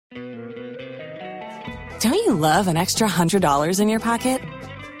Don't you love an extra $100 in your pocket?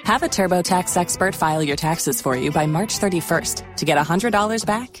 Have a TurboTax expert file your taxes for you by March 31st to get $100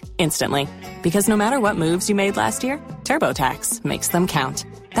 back instantly. Because no matter what moves you made last year, TurboTax makes them count.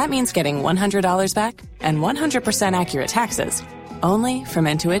 That means getting $100 back and 100% accurate taxes only from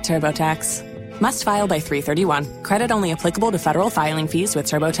Intuit TurboTax. Must file by 3/31. Credit only applicable to federal filing fees with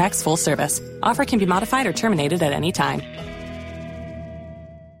TurboTax full service. Offer can be modified or terminated at any time.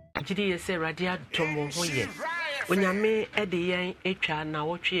 Onyame ede etwa na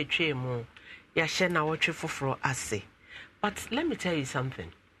wotwe etwe mu ya hye na wotwe foforo ase. But let me tell you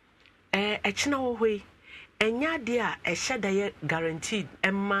something. Echina wo hoi enya de a ehye da ye guaranteed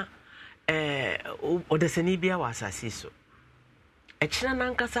emma odesani bia wasase so. Echina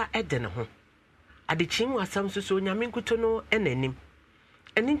nankasa ede ne ho. Adechim wasam so onyame nkuto no enanim.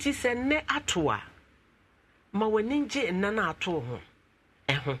 Eninti se ne atoa. Ma waninje nna na ato ho.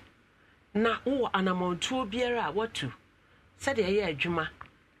 Eho. Na wo anamontuo biara watu sede ye adwuma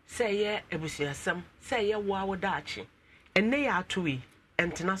se ye ebusuasam se ye wo awodaache enne ya atowi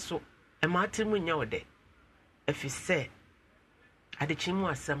entena so emaatimu nya wode efise adechimu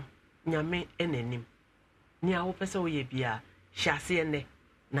asam nyame enanim ni a wo pese wo ye bia hyase ene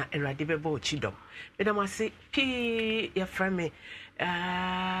na erade bebo chidom bedamase pi ya frame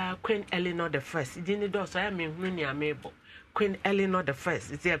Queen Eleanor the First dini do so ya me hunu ni amebo Queen Eleanor the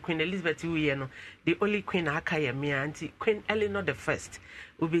First. It's Queen Elizabeth no the only queen akaya me auntie Queen Eleanor the First.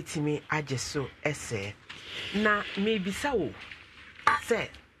 Ubitimi ajeso ese. Na me bisa wo say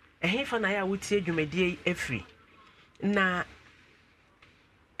ehemfa na ya wutie dwumadie efri. Na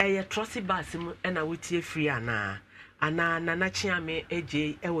eye trusty basim na wutie free ana na chiame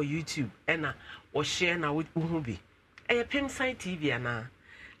eje ewo YouTube na wo share na wo hu bi. Eye Pim Sign TV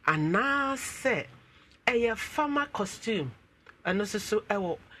ana say eye farmer costume and also so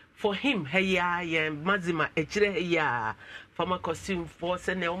for him hey mazima echire hey farmer costume for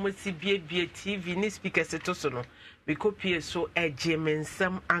say na almost bie TV ni speakers to so no we copy so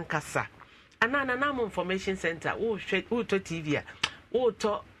ejemensem ankasa ana na information center wo to TV a wo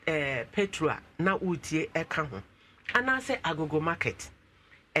to petrol na utie eka ho ana say agogo market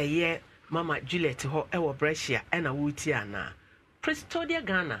mama Juliet ho ewo Brescia na wutie ana Prestodia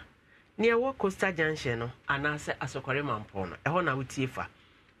Ghana near what Costa Junction no anase asokore mampono eho na wutiefa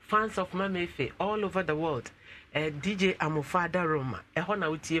fans of Mamefe all over the world DJ Amufada Roma eho na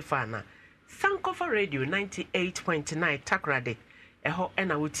wutiefa na Sankofa Radio 98.9 Takrade eho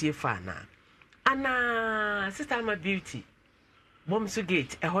na wutiefa na ana Sister Ama Beauty Bomsu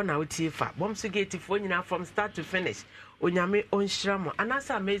Gate eho na wutiefa Bomsu Gate fo nyina from start to finish onyame onhiramo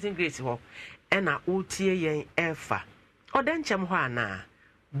anasa Amazing Grace ho na wutie yen efa odanchem ho ana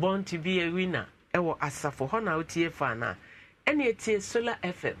born to be a winner ewo asafo ho na otie fa na ene etie Solar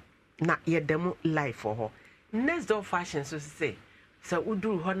FM na yedemu live for ho next door fashion so say so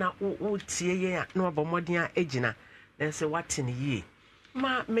uduru ho na otie yen na obomoden a egina na say watin yi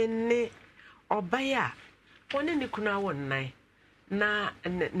ma menne obaya woni ne kunu awon nan na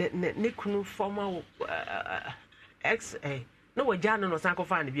ne kunu former ex no wajano no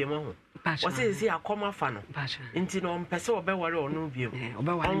sankofa ne biemo ho wose si akoma fa no nti no mpese obeware ono biemo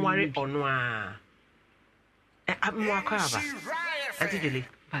onware ono a mo akaba atijeli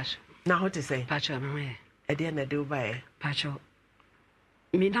na how to say pacho me e de na de ubae pacho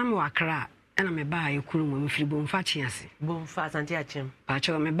mi dam wakra na me baaye kuru mo mfiri bomfa chiase bomfa asante achem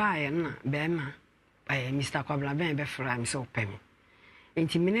pacho me baaye na be ma Mr. Kwabla ben be fra mi so pem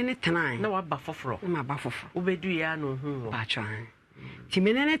enti menene tenan na waba foforo na ba foforo obedu ya no hu wo pacho ti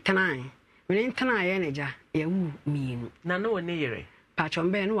menene tenan menene tenan ye neja ya wu mienu na no one yere pacho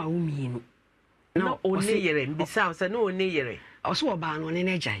mbe no wa wu mienu na one yere mbisa se no one yere oso oba no ne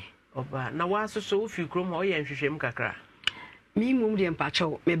neja oba na wa so ofi krom o ye nhwehwem kakra mi mum de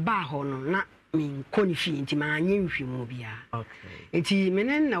pacho me ba ho no na mi koni fi nti ma anye nhwemu bia okay enti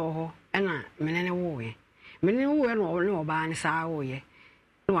menene na wo ho na menene wo ye menene wo ye no ne oba ne sa wo ye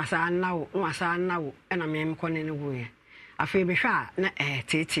no wasa nawo na me kone ne wo ye afi be hwa na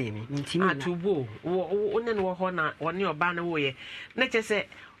tete mi ntimi na atubo wo ne no ho na woni oba na wo ye na chese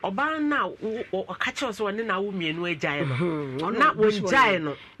oba na o ka che so woni na wo mienu ajae no na wo jae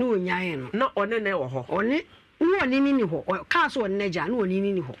no na wo nyae no na one ne wo ho one woni ni ho ka so woni ja na woni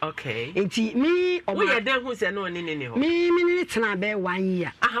ni ho okay enti mi oba wo ye den hu se na woni ni ho mi ni tena be 1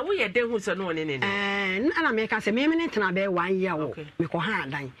 year aha wo ye den hu se na woni ni na me ka se mi ni tena be 1 year wo me ko ha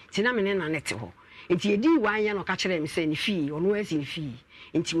dan ti na me ne na net ho enti edi 1 year no ka kire me se ni fi ono asi ni fi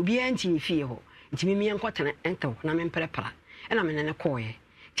enti obi anti ni fi ho enti mi enko tena ento na me mprepra na me ne koye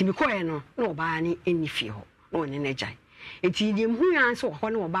ti mi koye no na oba ni eni fi ho na woni ne jai enti di hu yan so ho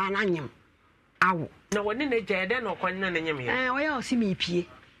na oba na nyem awo na woni ne jede no kwanya na nyem ye oya osi mi pie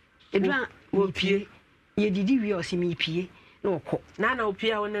edura wo pie ye didi wi osi mi pie na okọ na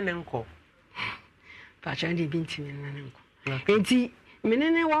opie a woni ne nko pa chandi binti me na ne nko enti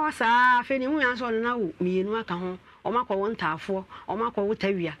menene wa sa fe ni hu ya so na wo mienu aka ho o makọ wo ntafo o makọ wo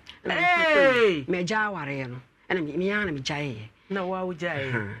tawia meja aware no na mi ya na mejaye na wa wo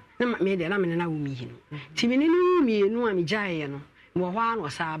jaye na me de na me na wo mihinu ti menene mienu a mejaye no wo hwa na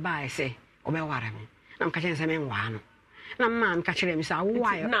sa ba ese obeware me na mka kyense me nwa no na mma mka kire me sa wo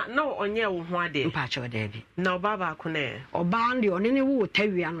ayo na onye wo ho ade mpa cho da bi na oba ba ko na oba ndi one ne wo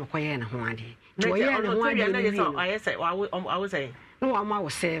tawia no koye na ho ade to ye na ho ade na ye so ayese wa wo say no wa ma wo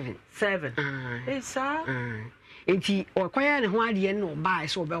 7 sa enti okoye ne ho ade no ba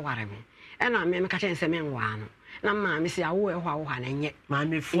so obeware me na me mka kyense me nwa no na mma me se awo ehwa wo ha na nye ma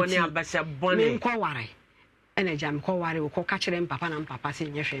me fo ne abasha bone me nko ware ena jam ko ware ko ka kire mpapa na mpapa se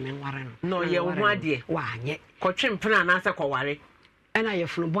nye hwe me nware no no ye wo ho ade wa nye ko twempena na asa ko ware ena ye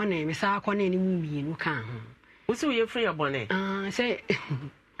funu bone me sa ko ne ni mu mienu kan ho wo se ye funu ye bone say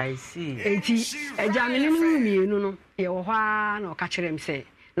I see enti jam ne mu mienu no ye wo hwa na o ka kire me se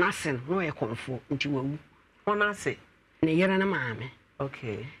na se no ye konfo nti wawu ona se ne yere na maame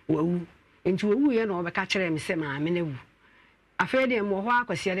okay wawu enti wawu ye na o be ka kire me se maame na wu afa de mo hwa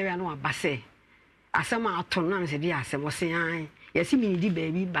akwase de ya na abase asama aton na me di asem osean yesi mi di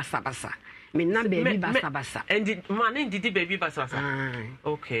baby basabasa me na baby basabasa and man ndi baby basabasa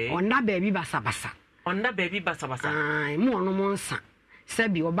okay onna baby basabasa mu ono mo nsa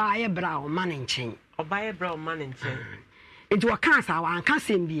sebi oba ye bra o man nchen enti wakansa wa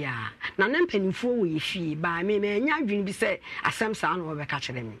ankasem bia na ne mpanifo wo yefie ba me nya adwene bi se asem sa na obeka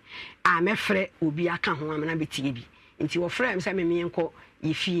kire me a me frɛ obi aka ho amana betie bi enti wo frɛ me se me enko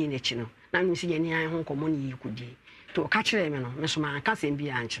yefie ne chi no na me se ye ni an ho komo ne yikudi to ka kire me no me so ma ankasem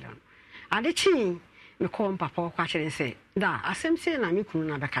bia ankire no ade chi me ko papa kwa kire se da asem se na me kunu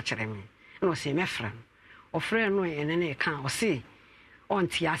na beka kire me no se me frɛ o frɛ no ene ne ka o se on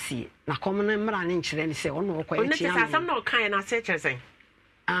ti ase na komo na mra ne nkire ne se ono ko ya chi am asem na o kan na se kire sen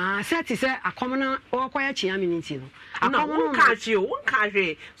se ti se akomo na o ko ya chi am ni ti no akomo no ka chi o ka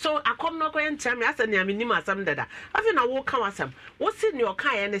hwe so akomo no ko ya ntia me asa ne am ni asem dada afi na wo ka wasem wo se ne o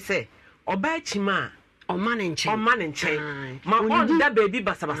kan ya ne se oba chi ma o man nchen ma on da baby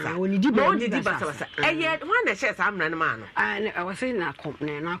basabasa oni di basabasa eye ho na she sa amna ne ma no I was saying na kom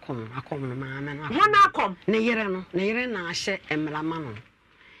no ma me no ho na kom ne yere na ahye emra ma no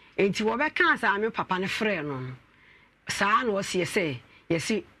enti wo be kan sa me papa ne frɛ no saa na o se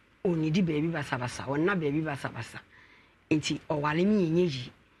yesi oni di baby basabasa onna baby basabasa enti o wale mi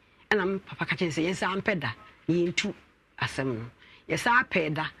yenyi na me papa ka chen se yesa ampeda yentu asem no yesa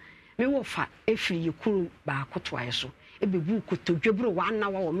apeda me wo fa efiri yekuru ba akoto aye so ebebu kotodwebro wa na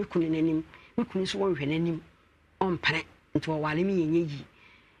wa me kunu nanim me kunu so won hwe nanim on pare nti wo wale mi yenyi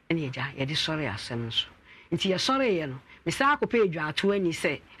ene eja ye de sori asem so nti ye sori ye no me sa akopɛ adwa ato ani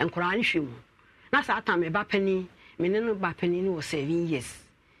se enkora nhwe mu na sa ata me ba pani me ne no ba pani no 7 years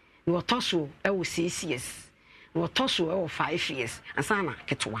no otoso e wo 6 years no otoso e wo 5 years ansa na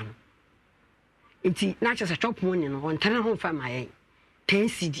ketwa no nti na kyese chop money no on tane ho fa maye 10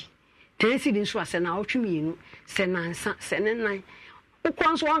 cedi nso ase na otwemienu se nansa se ne nan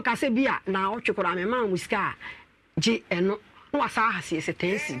ukon so anka se bia na otwekora me ma musika je eno no wasa ahase se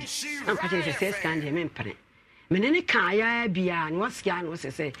 10 cedi na ka kyese se scan de me mpre menene kan ya bia ni wasikia no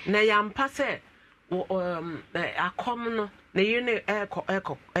se na ya mpa se akom no na yene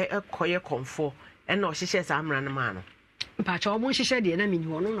ekoye konfo ena o hihye sa amra no ma no mpa cha omo hihye de na mini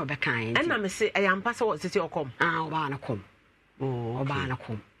wono no be kan ena me se ya mpa se wo sisi okom oba na kom oba na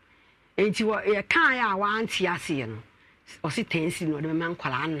kom enti wo ye kan ya wa anti ase no o si 10 cedi no de man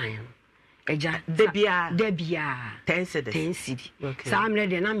kwala anan no eja de bia 10 cedi sa amre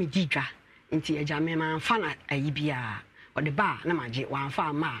de na me didwa nti eja me man fa na ayi bia o de ba na maje wa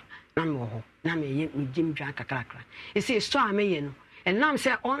fa ma na me ho na me ye me jim dwa kakrakra ese store me ye no enam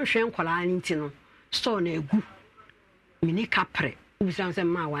se on hwe nkwala nti no store na egu me ni kapre ubisan se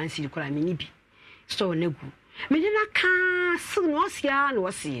ma wan si kola me ni bi store na egu me ni na ka su no sia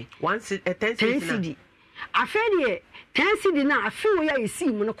no sie once 10 cedi afedie 10 cedi na afi wo ya isi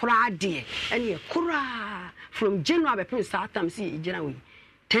mu no kora ade ene kora from January be start time si ejina we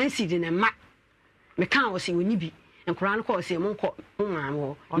 10 cedi na ma me kan wo si woni bi enkora no ko se mo nko ma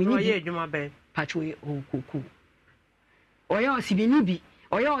wo ono ye adwuma ben patwe okuku oya osibini bi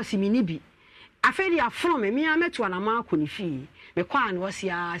oya osimini bi afedi afro me ameto na ma akoni fi me kwa na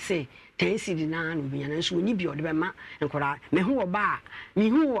wosia se 10 cedi na no bi na nso oni bi ode be ma enkora me hu oba me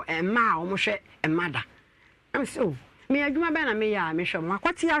hu emma o mo hwe emmada am so me adwuma be na me ya me hwe mo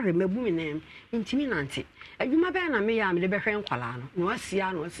akwati ahwe mabu me nem ntimi nante adwuma be na me ya me de behwe nkwala no no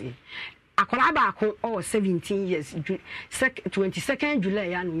asia no asie akwala ba ko 17 years 22nd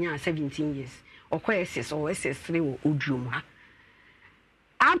July ya no nya 17 years okoye ss o ss3 wo odwum ha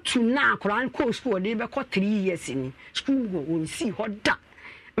up to now akwala ko school de be ko 3 years ni school go on see hoda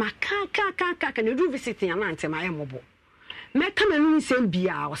maka na do visit ya nante ma ye mobo me kama no nsem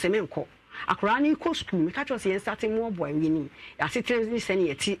bia o se me nko akora ni ko school me ka cho se starting mo boy wini ya sitre ni se ni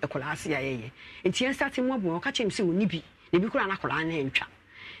yeti akola ase ya ye enti starting mo boy o ka chem se oni bi ne bi kura na akola na ntwa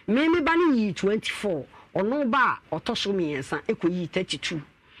me ba ni 24 ono ba otoso mi yensa ekoyi 32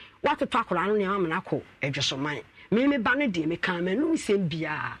 watoto akola no ne amana ko edwosoman me ba ne de me kan me no nsem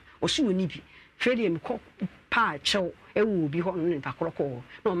bia o se oni bi fedi me ko pa chew ewu bi ho no ne takoroko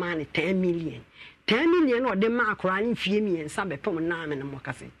no ma ne 10 million no de ma akora ni fie mi yensa be pom na me no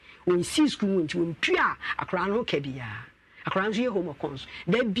mokase on see school nti on pia akora no ka bia akora nso ye home cons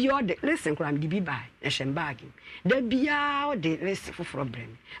da bia de listen kora me bi bai e shem bag da bia o de list for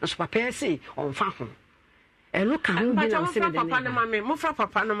problem nso papa say on fa ho e look am bi na se de papa no mame mo fra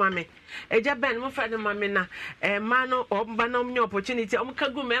papa no mame eja ben mo fra no mame na ma no omba no mnyo opportunity om ka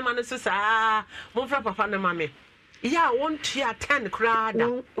gu me ma no so sa mo fra papa no mame ya won tia 10 krada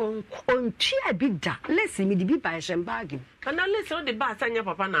on tia bi da listen me bi bai shem bag kana listen the ba sanya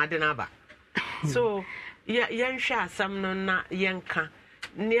papa na ade na ba so yen hwa asam no na yen ka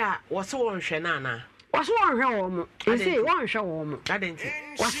ne a wo so won hwe na na wo so won hwe wo mo e say won hwe wo mo adenti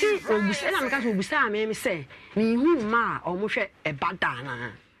wo si obusa na nka so obusa me say ni hu ma o mo hwe e bada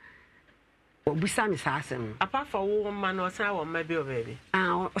na obusa me sa asem apart from wo ma no say wo ma bi o baby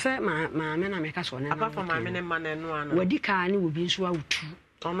o say ma me na me ka so na apart from ma me ne ma na no ano wadi ka ni obi nso awutu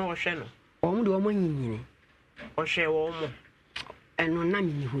ono wo hwe no o mo de o mo nyinyini o hwe wo mo eno na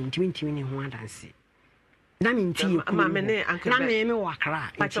me ni hu ntimi ni hu adanse na me nti ma me ne anke na me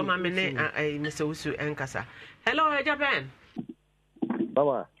wakra pa cho ma me ne Mr. Usu enkasa hello Japan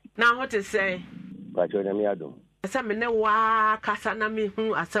mama na what to say pa cho na me adom asa me ne wa kasa na me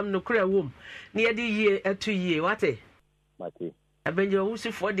hu asam no kura wom ne ye de yie atu yie wate mate abenjo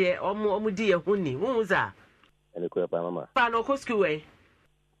Usu for de omo di ye hu ni hu za ele ko pa mama pa no ko school we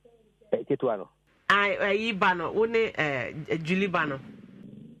ketu ano ai ba no wo ne Julie ba no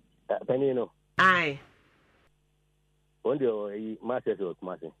pani no ai ondio yi masters o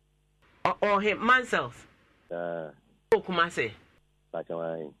kumase o he Mansell o kumase pa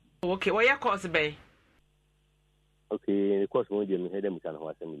chawai okay what your course be okay the course mo je mi hedem kan ho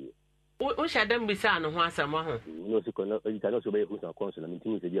asem yi o shadam bisa no ho asem ho no si ko no yi kan so be hu sa konso na mi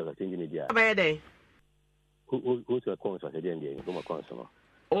timi se dia ka change ne dia ba ye dey who so konso se dia ndie ko ma konso no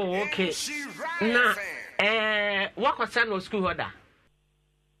oh okay na what concern no school order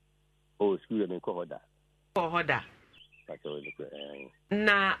oh school me ko order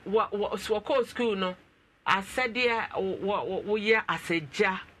na what call school no asadia wo ye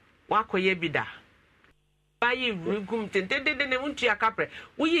aseja wakoye bida bayi rigum tente ne wuntu akapre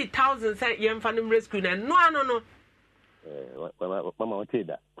wo yi 1000 say yemfa no school na no mama o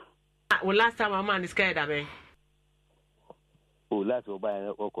teda wo last time mama is scared abe oh last o buy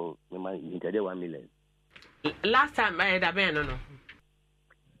oko me man intede 1 million last time I had abe no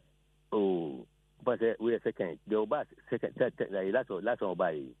oh but we second the bus second last one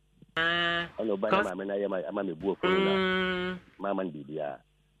buy ono buy mama na yema ama me buo na mama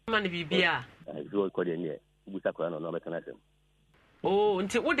bibia so ko de ne busa ko no mekana sem oh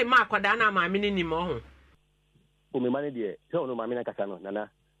nti wo de ma akwada na mama ni nim ho o me mane de so no mama na kasa no nana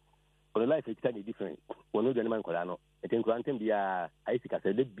ono life is kind different wono de man kwala no eten ko antem bia ai sika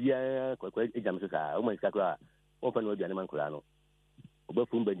se de bia ko ejam so sa o man sika ko o fa no de man kwala no oba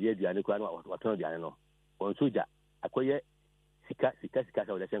fun ba die aduane kwa no wato aduane no on soja akoye sika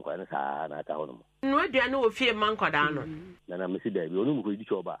sa wala sen kwa no sa na aka hono no aduane wo fie man kwada no na mesi da bi onu mu ko di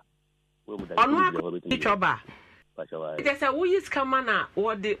choba wo mu da di choba pa chawa it is a we is come na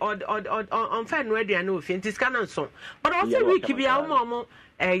or the on fa no aduane wo fie ntiska na nso but also week bia wo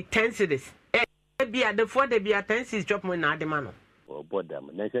 10 cities bia the for the bia 10 cities drop mo na ade ma no o boda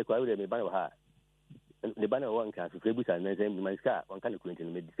na se kwa we me ba ha ne bana wan kan so busa na se man ska wan kan ko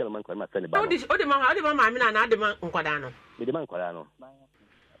ntin me diska man ko ma fe ne ba o de ma mi na de ma nkwada no me de man kwada no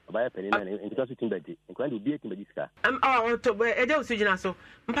ba ya peni na nti so tin bedi nkwada de obi etin bedi ska oh to e de osu gina so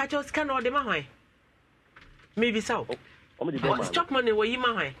mpa cho ska no de ma hwan me bi saw o me de ma stop money wo yi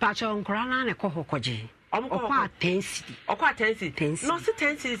ma hwan pa cho nkora na ne ko hokoje okwa tensi no se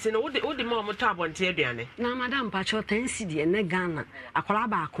tensi no wo de ma mo to abonte aduane na madam pa cho tensi de ne Ghana akwara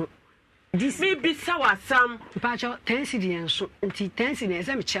ba ko this may be sour some pacho tensi de enso nti tensi ne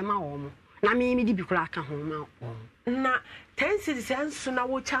se me chema wo mo na me di bi kura ka ho ma na 10 cities anso na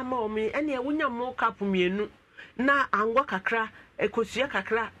wo chama o me ene wonya mo cup mienu na angwa kakra ekosua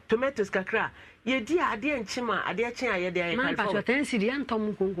kakra tomatoes kakra ye di ade enchima ade achi aye de aye man pa 10 cities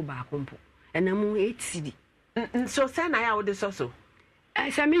antom konko ba kompo ena mu 8 cities so say na ya wo de so se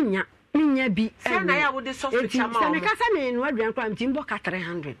minya bi say na ya wo de so chama o se me ka sa me no aduan kwa mtimbo ka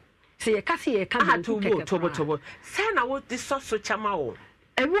 300 se ye ka se ye ka tobo say na wo de so chama o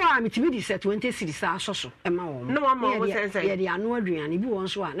ebu a mitimi di set 20 cities asoso ema wo no ma wo sense ye de anu aduan ibi won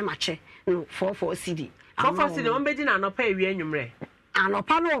so a na ma che no 44 cedi 44 cedi won be di na no pa ewi anwumre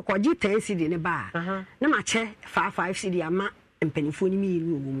anopa no koji 10 cedi ne ba na ma che 55 cedi ama mpanifo ni mi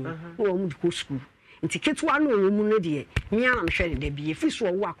ru wo mu di ko school nti ketua no wo mu no de mi ana mhwe de bi efi so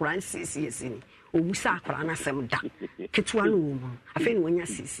wo akora nsisi ni owu sa akora na sem da ketua no wo mu afi ni wonya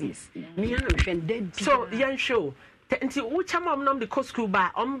sisi mi ana mhwe de bi so yan show nti wo chama omnom de ko school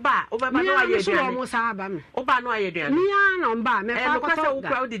ba omba obeba no aye aduane mi so mo sa ba mi oba no aye aduane mi ana omba me pa ko so wo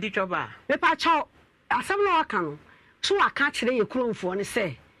kra wo didi twoba me pa chaw asem no aka no so aka kire ye kromfo ne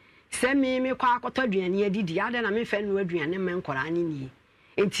se me kwa akota aduane ye didi ade na me fa no aduane me nkora ani ni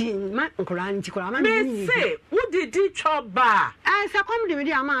enti ma nkora ani ti kora ma me se wo didi twoba se kom de me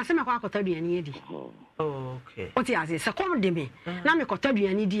di ama se me kwa akota aduane ye di okay o ti ase se kom de me na me kota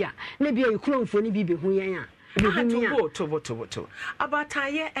aduane di a na bia ye kromfo ne bi be hu yen a to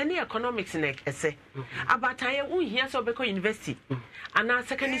abataye any economics na ese abataye unhia so be ko university ana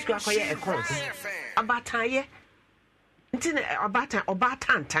secondary school akoye econs abataye ntine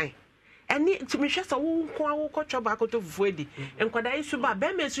obatantan eni timihwe so wo nko awoko choba akoto fufuedi enkwada isu ba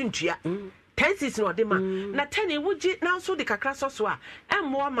be mesu ntua tensis no de ma na tani wuji na so de kakra so a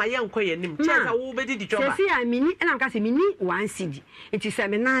emmo ma ye nko ye nim cheza wo be di choba se a mini na nka se mini 1 cd enti se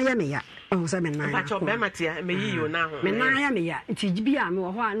me na ya me ya o se me na ya ba cho be matia me yiyo na ho me na ya me ya enti gibi a me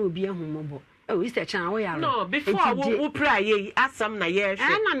wo ho a na obi ehun mobo o Easter chan wo ya no before wo pray ye asam na ye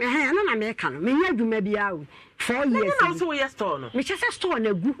hwe na me ka no me nya dwuma bia o 4 years na so ye store no me chese store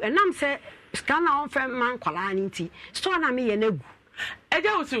na gu enam se scan na on fe man kwala ni nti store na me ye na gu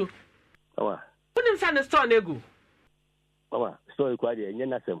eja usu Mama. Unim sa na store na egu. Mama, store kwa de nya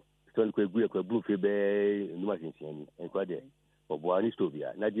nasem. Store kwa egu kwa blue fe be numa sinsin ni. Kwa de obo ani store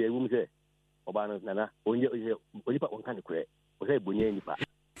bia. Na de ewum se oba no nana onye onipa wonka ne kure. O se bonye nipa.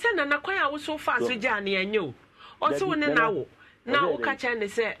 Se nana kwa ya wo so fa so ja na enyo. O se wo ne na wo. Na wo ka cha ne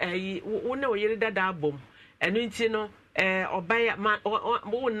se wo na oyere dada abom. Enu nti no obaya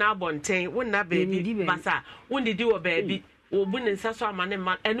wo na bonten, wo na baby basa. Wo ndidi wo baby. Obu ne nsa so amane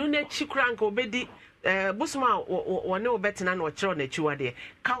ma enu na chi kura nka obedi busuma wone obetena na ochiro na chiwa de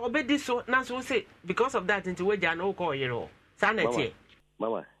ka obedi so na so say because of that nti weja na uko oyero sa na tie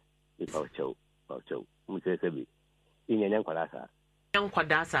mama ipa ocho mu se sebi inyanya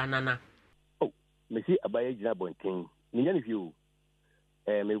nkwada sa nana oh mesi abaye jina bonten ninya ne fiu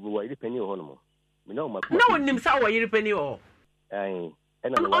me bu wa ire pani ho no mo me na o ma na onim sa wa ire pani ho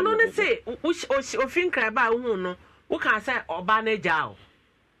ono ne say ofin kra ba hu no wo kan say oba na jao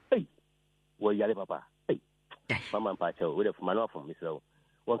hey wo yale papa hey mama pa chao we de fuma no afum misro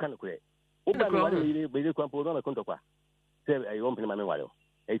won kan kure o ba no wale ile be de kwampo no konto kwa say ai won pene ma me wale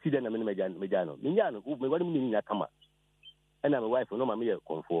ai si de na me meja no minya no me wale mu ni na kama ana me wife no ma me ye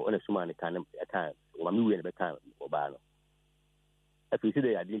konfo ona suma ne kan aka o ma me we ne be kan oba no afi si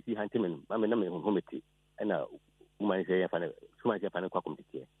de ade si hantimen ma me na me hometi ana woman say ya fa ne suma say fa ne kwa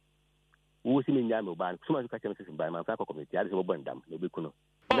komtete wo si me nya me oba suma ka chem sisi ba ma fa kwa community ade so bo ndam na obeku no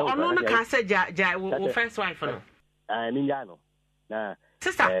ono no ka say ja wo first wife no me nya no na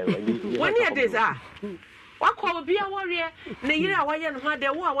sister when you days wakọ obi a worry na yire a waye no ha de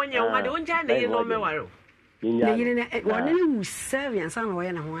wo a wonye ho ade onja na yire no mewaro na yire na wona ne wu serve ansa na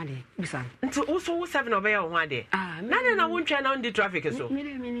waye na ho ade bisa nti wo so wo serve na obe ye ho ade na na wontwa na on di traffic so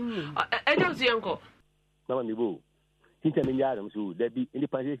edo so yenko mama mi bo tinta me nya so da bi indi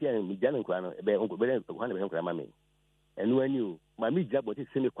pa se ya mi jana nkwa no be onko be ho na be nkwa mama enu ani o ma mi jabo ti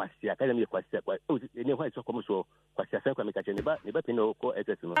se me kwasia ka me kwasia kwa o ni ho so komo so kwasia se kwa me ka che ne ba pino ko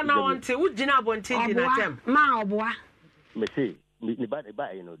ss no na wonte wo gina abonte di na tem ma oboa me se ni ba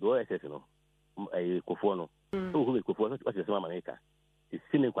no do ss no kofo no o ho be kofo so kwasia se mama na ka ti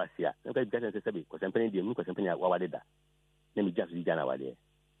se me kwasia na ka gata se sabi ko sempeni di mu ko sempeni wa wade da na mi jasu di jana wade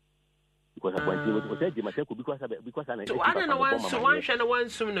because I want to say the myself because I don't know one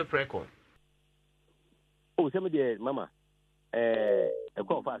sum no preko. Oh, some of the mama a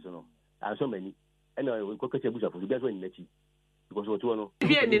call fast no and so many and we could catch a bush of the best way in Nechi because what you know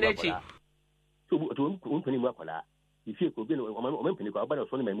be in Nechi to penny work on that if you could be a penny about a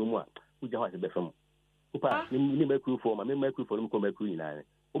son of my memoir which has a before Upa, me make crew for my crew for them come back queen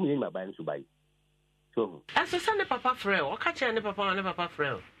Umi ma buy so buy. So as son the papa frel, or catch any papa and papa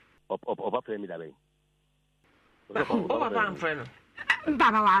frel. Or papa me that way. Oh, papa and friend.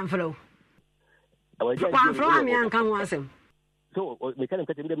 Papa one flow. One flow, me and come once him. So, we can't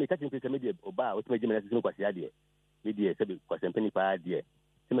catch him, they catch him to media or bar, which made him as no question idea. Media said it was a penny per idea.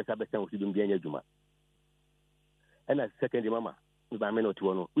 Some Sabbath was doing the Juma. And as second, Mamma, with my men or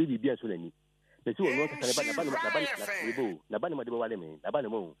two, we be as soon as any. The two are not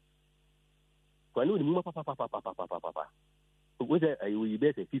Nabanamo. For I know the papa. Whether I will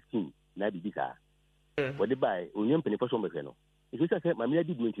bet a 15, Nabi Bisa. What they buy, Union Penny for some mechano. If you said, my mia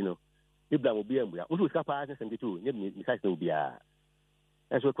did win, you know, Ibra will be a who was capaz and the two, name besides no beer.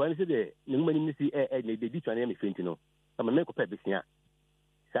 And so, when I say, no many see air, they did your name, you know. I'm a medical pet business.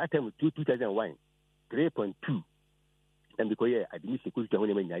 Saturn with 2001, 3.2. And because I didn't see good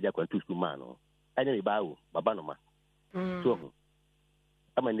when I got to school man. I didn't bow, Babanoma. So,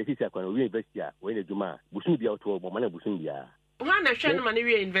 I'm a necessary when we invest here, when the Juma, Bushing be out to Bomana Bushing. One of Shannon money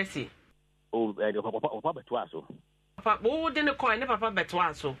we invest. Oh, Papa Tuaso. Papa, who didn't call any papa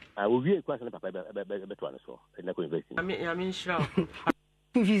Betuaso? I will be a question of Papa Betuaso, and not investing. I mean, sure.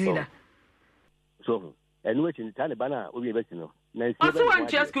 So, and which in Tanabana will be investing. Also, one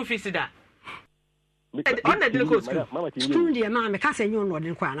just school fees that. On the local school, dear mamma, Cassin, you know,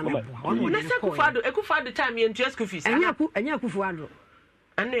 didn't quite. Let's say the time you just school fees. And Yakufuado.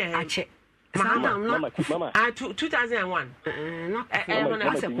 And I check. Mama, 2001.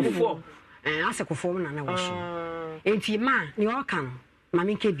 I said, perform and I was. Ain't you, man, you can.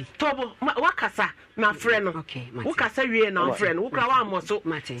 Mammy Kebby. Tobo, Wakasa, my friend. Okay, Wakasa, you and our friend, Wukawa Mosso,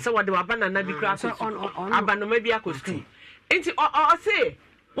 Matty. So what do Abana be class on Abana, maybe I could see. Ain't it, or say,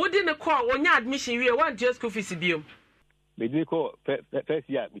 what didn't call when your admission, we want just school fees. They didn't call first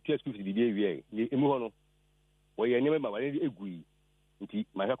year, we just school fees the day, Imuhono, where you never agree.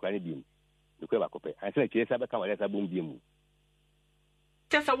 My beam. The Quebec, I said, yes, I come as a boom beam.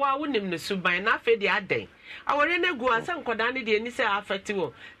 Just a while, wouldn't the soup by enough for the other day. I will never go and some Kodani, the Nissa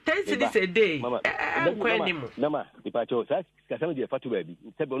affective. 10 cities a day. Mamma, if I chose us, Cassandra Fatu baby,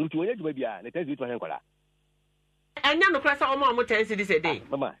 said, well, to any baby, and it tells you to Hancola. And now the class of Mamma 10 cities a day.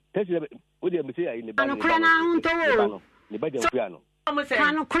 Mamma, tell you what you say in the Bano, the Bano piano. Almost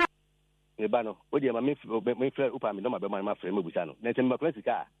the Bano, what you may flare up, I'm not my friend Mubusano. Let's my classic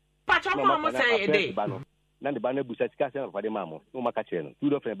car. Mamma say a day. None the banner bushes castle for the mamma, no macacheno,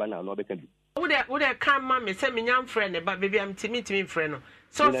 2 of a banana, no better. Would I come, mammy, send me young friend, but baby, I'm timid to me, friend.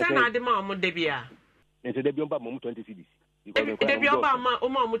 So send out the mamma, Debia. And to the Biomba 20 cities. The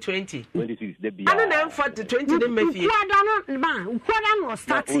Biomba 20. 20 cities, the Bia. I don't know for the 20 the Matthew. Quadan was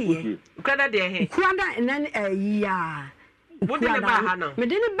starting. Quada de Quada and then a year. What did I buy? Me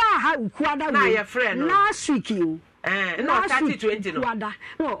didn't buy how Quada, your friend, last week you. No, 20 no,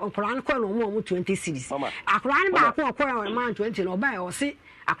 Akran call no 20 cities. Akran back or man 20 no buy or see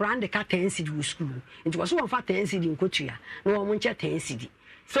Akran the cat 10 city school. It was one for 10 city in Kochia. No one 10 city.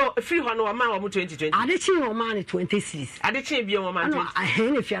 So a free one or man 2020. I did see no man 20 cities. I did see your man. I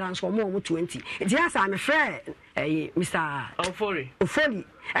hate if you're for more 20. Yes, I'm a friend, Mr. Ofori.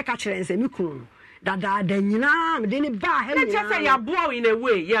 I catch her and say, Mikun. That then you know, didn't buy. Let's just say you're boy in a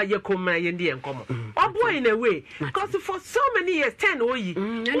way, yeah, you come in the common. Or boy in a way, because for so many years, 10 or ye,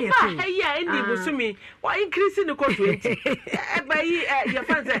 yeah, and was to me, why increasing the cost? By your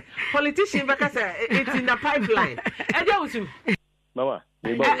friends, politician, because it's in the pipeline. And also, Mama,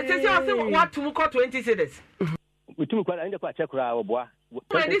 what to call 20 cities? We took quite a check our boy.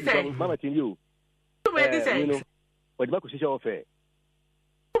 What did say, Mama, to you? What did say? What about the affair?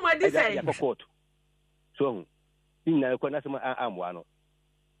 What did say? So, in a conasma am one.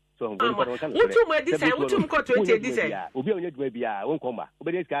 So, what you might decide, what you call 20 decide. Obi on it maybe I won't come back.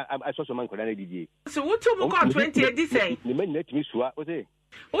 But I saw some man called Andy. So, what you call 20 a decide? The men let me swap, was it?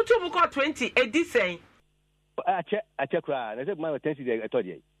 What you call 20 a decide? I check, I said my attention, I told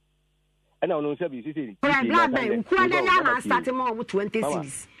you. And I don't know, service, you see. I started more with 20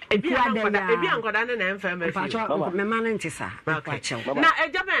 cities. If you are got an infamy, my man and Tessa. Now, a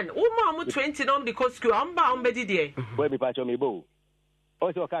Japan, woman 20 on because you are bound by the day. Where be patch on me, bow.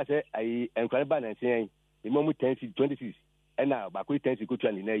 Also, I say, I am quite bad and saying, the moment 10 26, and now Baku 10 to go to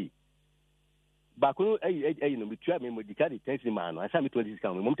an nay. Baku, we try me with the carry 10 man, I saw me 20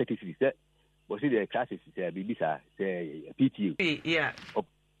 count, moment 36, was it the classes, Bibisa, say, PTU. Yeah.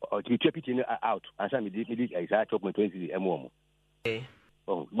 Or to check it out, and some did I talk my 20 and more.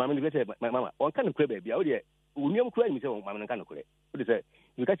 Oh, Mamma, my mamma, one kind of crab, be out there. We never cry, Miss Mamma, kind of crab. What is it?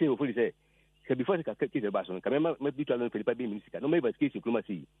 You can't say, before the case of Basson, come maybe to allow Philippa being sick. No, maybe case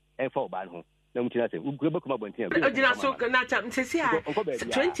diplomacy and for bad home. No, we go back about him. So, not to see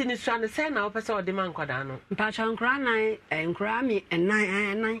 20 is trying to send our person or demand Cordano. Patron Cranai and Grammy and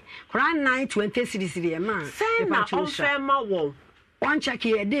 9 Cran 9 20 cities a man. Send my fair ma. One check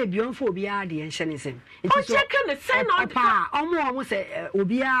here, day beyond phobia, the ancianism. It's a check the same papa, almost say,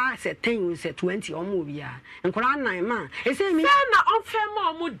 Ubia said 10, said 20 or movia, and Cran 9 man. It's a me on fair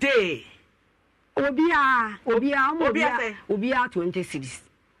ma day. Obia 20 cities.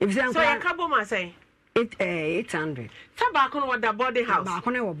 If so, I can't say 800. Tabacco what the boarding house.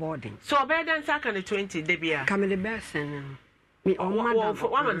 Tabacco boarding. So better than second 20, Debia. Come in the best and me on my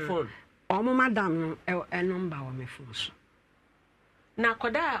phone. Or madam, a number on my phone. Na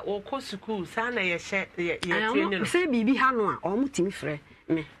koda wo ko school sana ye she ye training say bibi ha no a o mutimi frɛ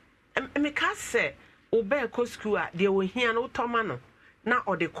me ka se wo be ko school a de wo hia no toma no na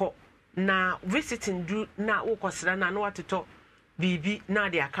odekɔ na visiting do na wo kɔsra na no watoto bibi na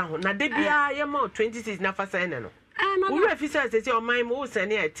de aka ho na de bia ye ma 26 na fa sai ne no wo refisa se o man mo wo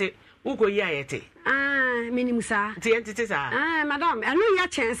sene ete wo ko yi ayete minim sa ti entity sa madam anu ya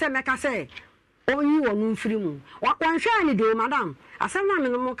chance me ka se onyi wonu mfiri mu wan hwa ni do madam asem na me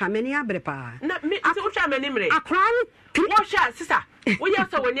no mo ka mani abre pa na me so hwa mani mre akra ni wo hwa sisa wo ya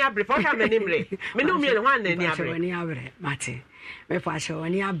so wani abre pa hwa mani mre me no mi ne hwan na ni abre wani abre mate me fa hwa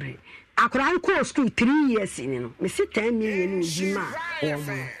wani abre akra ko school 3 years ni no me si 10 million ni ma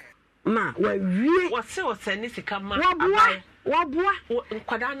ma wa wie wo se wo sani sika ma abai wabua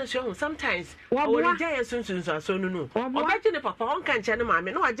nkwada no so sometimes wabua jaya sunsun so no obaje ne papa on kan che ne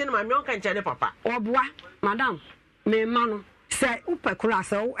maame no waje ne maame on kan che ne papa wabua madam me ma no se upekura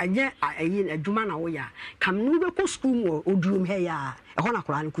se anye ayi adwuma na wo ya kam no be ko school mo odurum he ya e ho na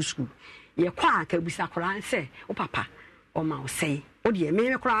kora no ko school ye kwa ka bisa kora se o papa o ma o sei o de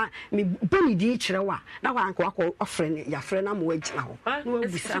me kora me boni di kire wa na kwa anka wa ofre ne ya frɛ na mo wagina ho no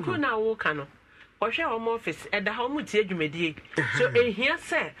abisa school na wo ka no ohwe home office eda ha mu tie dwumadie so ehia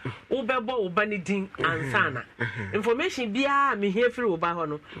se wo bebo wo ba ne din ansana information bia me hia firi wo ba ho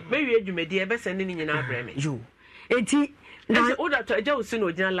no me wie dwumadie be send ni nyina abrɛ me yo enti na order to eja usu no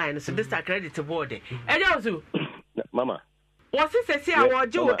original line so this credit board eja usu mama what is say a wo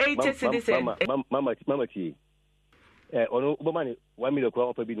je wo 80 citizen mama ti ono obama ni 1 million kwa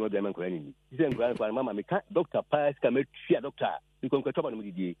ofa bi no bia man kwa ni se nkwa mama me ka doctor pass ka me tua doctor bi kon kwa toba no mu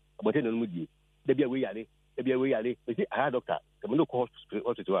didie abote no mu didie debia we yale we say aha doctor come no cost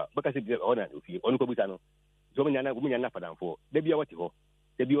hospital baka say ona ofi onu ko buta no so me nyana fadanfo debia wati ho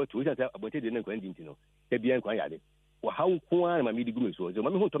debia wati we say abote de na kwa ndinti no debia nkwa yale wa hawo ko an ma mi di gume so ma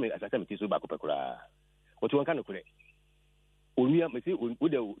me ho to me asasa me ti so ba ko pekura otu won kan no kure onua me say o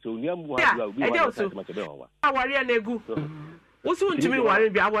de so onua mu ha do bi wa ma tebe ho wa aware na egu wo so ntumi ware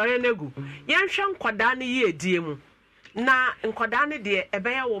bi aware na egu yen hwe nkwada ne ye die mu na nkwada ne de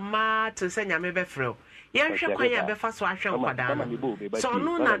ebeya wo ma to se nyame be frɛ yen hwe kwan ya be fa so ahwe nkwada no so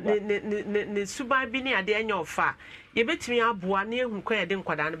no na ne suban bi ne ade anya ofa ye betimi aboa na ehu kwan ya de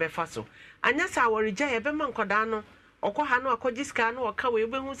nkwada no be fa so anya sa worija ye be ma nkwada no okɔ ha no akɔgiska no ɔka we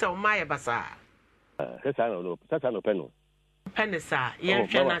behu se o ma ye basa sasa no peno penisa yen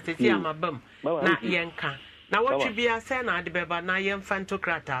hwe na tete amabam na yen ka na wɔtwe bia sɛ na ade beba na yen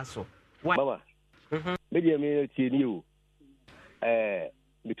fantokrata so mama media me tie ni o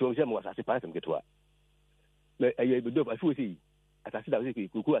bitu se mo asase pa sem ketwa me ayi be do afi wo si asase da wo si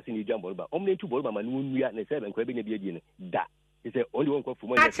kuku asi ni dwambo ba omne ntu bolo ma nu nua ne se ben kwa be ne bia die ne da ise only won kwa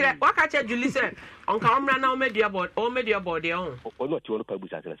fumo ne waka che Julie se onka omra na omedua board e ho ono ti wono pa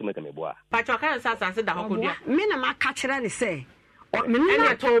busa se me ka me boa pa cho kan sa asase da hokodua me na maka kire ne se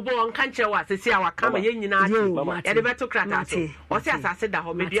ene to bo on kan kire wa sesi a wa kama ye nyina ati ye de beto krata so o se asase da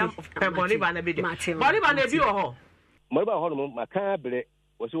ho medua pe boni ba na bedu boni ba na bi wo ho mo ba ho no maka bere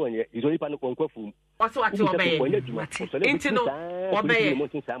wo se wonye izoni pa no kwa fum wo se wati obeye inti no obeye mo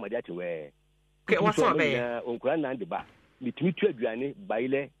tin sa amade ati we ke wo se obeye onkura na de ba mitimi tu aduane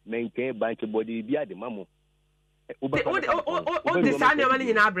baile menken bank body bia de mamo o de sa ne ma ni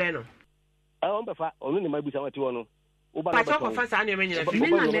nyina abre no on be fa onu ne ma busa wati wono pa cho ko fa sa ne ma nyina fi me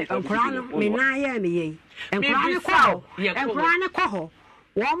na onkura no me na ya me ye onkura ne kɔ ho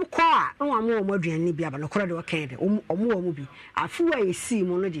wɔm kɔ a no wa mo aduane bia ba no kora de wɔkan de ɔmo mu bi afu a esi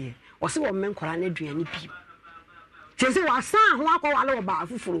mu no de wɔse wɔ men kora ne aduane bi sese wasan ho akɔ wale wɔ ba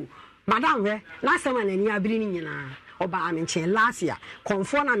afufuro madam we last time na ni abiri ni nyina oba amenche last year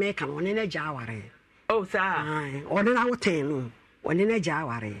konfo na me ka no ne na gya aware oh sir ai ode na woten no one na gya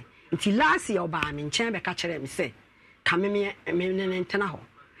aware nti last year oba amenche be ka kire me se ka me ne ntena ho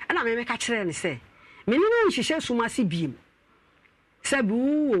ana me ka kire ne se me ne nhihye suma se biem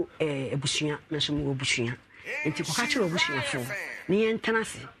Sabu ebusua me so mo obusua enti ko ka kire obusua fo ne yentana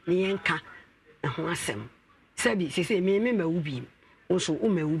se ne yenka ho asem sabi se me ma wubi so o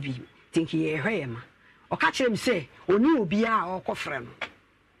ma wubi tinki ye hwe ma o ka kire me se oni obi a o kofre no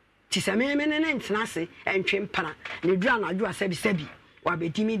ti se me ne ntena se entwe mpana ne dura na adwo sabi wa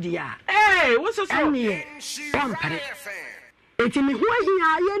bedimi dia wo so anie pampare enti me ho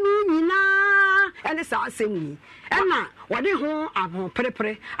ahia ye no nyina ene sa asem ni ena wode ho abon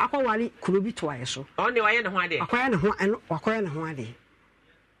prepre akwawari kurobi to aye so on ne waye ne ho ade akwaya ne ho eno wakwaya ne ho ade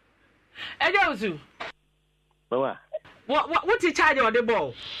Ejosu mama what you charge on the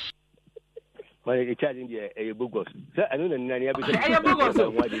ball my charging the bogos sir I know na nani abi so bogos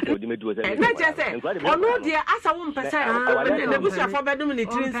na just say ono dia asa wo mpesa na busu afọ bedum ni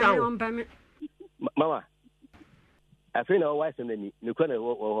trin sound mama afi na wa asem nani ne kwa na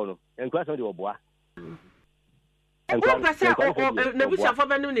ho no enkwa asem de oboa enkwa mpesa na busu afọ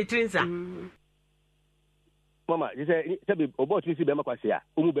bedum ni trin sound mama you say obo trin si be makwase a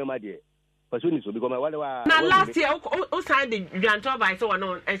omu be ma de person so because wale wa na last year o sign the grantor by so one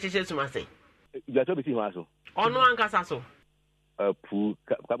ehihie suma say grantor be si ho aso ono ankasa so pu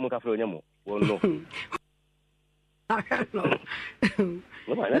ka mo ka fro nyamo wono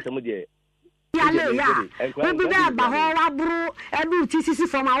mama na temo de yale ya we be ba ho wa buru edu ti sisi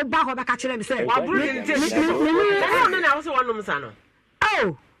from a wo ba ho be ka kire me say wa buru ni ti no na wo so wonom sa no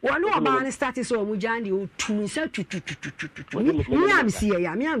oh wọ́n wọ́n bá ní start so ọmọ jáde o tu nsa tutututututu mi am si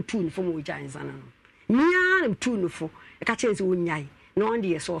ya mi am tu ni fo mo jáde nsa na mi am tu ni fo e ka chere se wonyai na on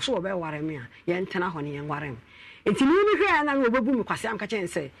de so so be ware me a ye ntena ho ne ye ware me enti ni ni hwe na obebu mi kwase am ka chere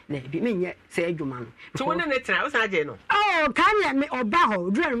se na bi me nye se adwuma no to wona ne tena wo sa je no oh kan ye me oba ho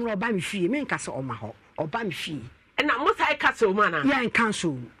dura no oba mi fie me nka se oma ho oba mi fie na mo sai ka se o ma na ye nka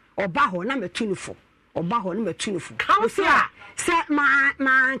so oba ho na me tu ni fo oba ho na me tu ni fo council se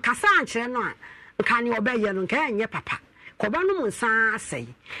ma kasa ankyere no a nka ne obeye no nka enye papa koba no nsa asai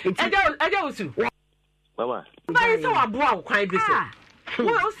eja osu mama ba so aboa wo kwan bi so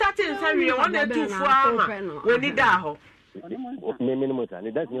wo starting nsa wie won na tufu ama woni da ho me mo ta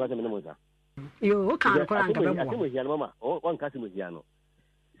ne dance ni wa me mo ta yo o kan ko ran ka be mo hiya mama o nka se mo hiya no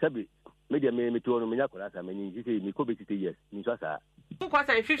sabi media me to no me nya kola sa me ni ji se mi ko be 60 years ni so sa ko kwa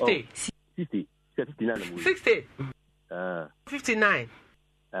sa 50 60 59 na mo 60 59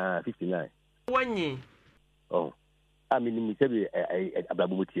 59 wanyi oh ami ni mi sebi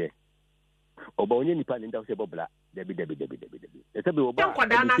ablabubutie oba onye nipa ni ndawo se bobla debi sebi oba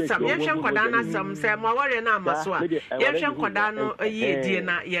nkwada na sam ye hwe nkwada na sam se ma wore na amaso a ye hwe nkwada no ye die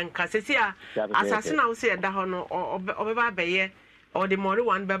na ye nka sesi a asase na wo se da ho no obeba beye or the more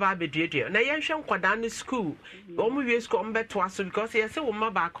one beba beduedue na ye hwe nkwada no school omu wie school ombeto aso because ye se wo ma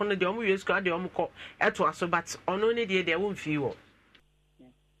ba kono de omu wie school de omu ko eto aso but ono ne de wo mfi wo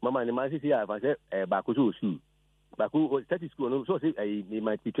mama ni ma sisi ya fa se ba ko so school ba ko start school no so se ni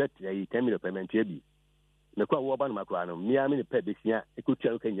ma teacher 10 million payment bi me ko wo ba no makro no mi ami ni pe be sia e ko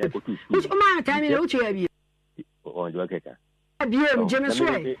tia ko nya ko tu school o ma ta mi lo tu ya bi o jo keka bi e je me so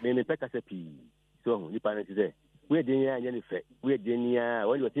e me pe ka se pi so ni pa na ti se we de nya nya ni fe we de nya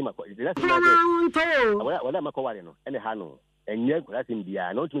wo yo ti ma ko de la wala ma ko wale no ene ha no enye ko la tin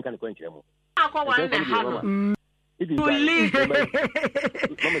bia no tun kan ko nkyere mo akọ wale na ha no buli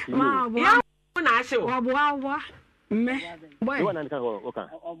ma bo ya na ashe wo wa me boy wo na kan o kan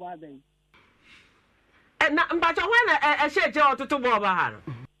na mpacho when e she je otutu bo ba ha no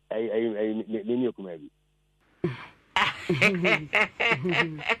ni okuma bi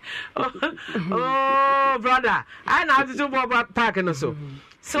oh brother I na otutu bo park no so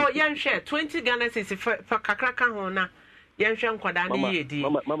yen share 20 Ghana cedis for kakraka ho na yen hwe nkwada na ye di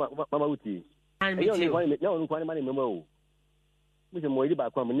mama uti ayo ni no kwani mani memo o mi se mo yi ba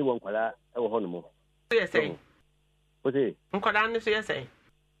kwa mo ni won kwala e wo ho no mo so ye say o se nkwada no so ye say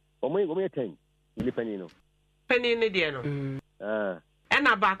o mo ye 10 ni pani no de no e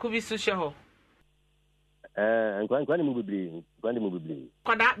na ba ko bi so hye ho nkwani mo bibli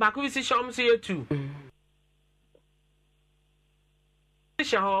kwada ba ko bi so hye o mo so ye 2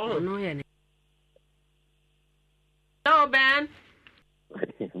 hye ho no ye ni no Ben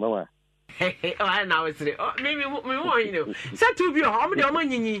mama oh I now is it oh me want you know set to be o mo de o mo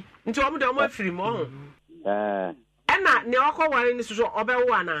nyinyi nti o mo de o mo afiri mo ho e na ne okọ ware ni so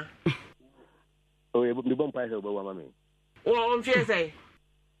obewo ana oh e bi bom paise obewo mama me o on fie say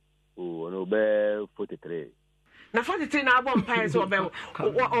oh no be 43 na 43 na bom paise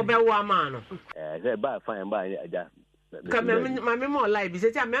obewo ama no say ba fine ba aja ka me mo live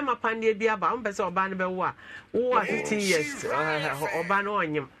say ti me ma pande bia ba on pese oba ne bewo a wo 15 years oba no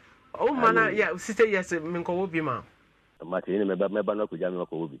onyem o mana ya 60 years me nko wo bi ma Martin, my banner could jam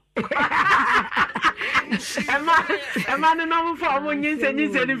up over. Am I no for when you say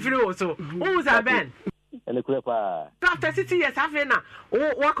you said if you also? Who's that Ben? And the crap. After 60 years, I've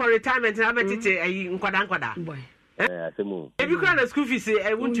work on retirement and have a teacher in Quadanquada. If you can't school fees,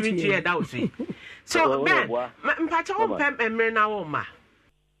 I won't reach you that way. So, Ben, Pacha on Pem and Mena,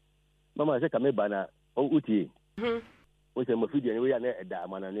 Mamma said, come banner, oh, Uti. Which I'm a food and we are at that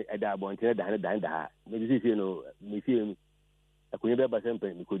man and at that one, maybe you know, me see I couldn't ever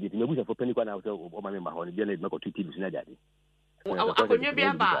something because it may be for penny out of my member on the general 2 teams in a daddy. I couldn't be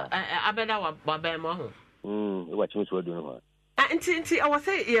about a better Babamo. What you were doing. And I was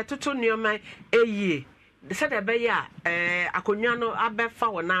saying, to turn your mind a year. The said a bear, a conyano, a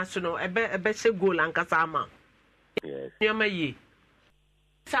befa or national, a better goal and casama. Yes, near my ye.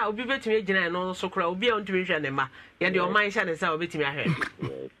 So I'll be better to me, and also crowd be on to me, and yet your mind shall say, I'll be to my head.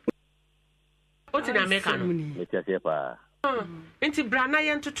 What did I make? Into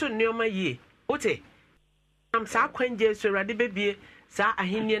Branayan to turn near my ye. What eh? I'm sa quenje, so ready baby, sa a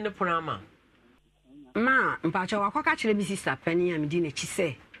hindi in the Purama. Ma, mpacha wakwa ka kire mi sister Penny am di na chi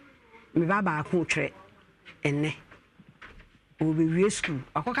se. Me baba ko tre enne. O be wie school.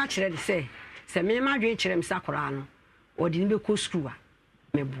 Wakwa ka kire de se me ma dwen kire mi sakora no. O di ni be ko school a.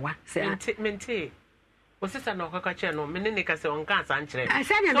 Me boa. Se mente. O sister na wakwa ka kire no, me ne ka se on kan san kire.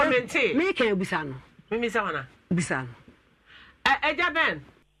 So mente. Me kan busa no. Me mi sa wana. Busa no. Eja Ben.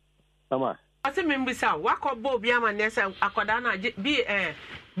 Mama. Ase me mbisa wakọ bo bia ma ne se akoda na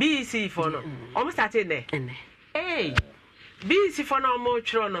BC for no. Almost started there. Hey. BC for no more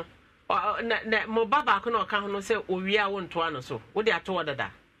tro no. Na mo baba ko no ka ho no se owia wo nto ano so. Wo de ato wodada.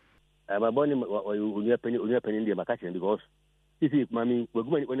 My body unya penny the vacation because this is mommy we go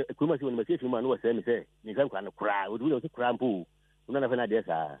when kuma si when my safe man was say me say ni kan kwa no kra we do kra mpo. Una na fe na de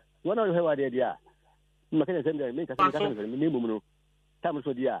sa. Wo na he wa de dia. Me kan say me ka me mu no. Tam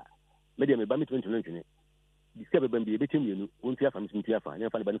so dia. Me de me ba me 2020. Discover ban bi betim yenu won tia fam sim tia fa ne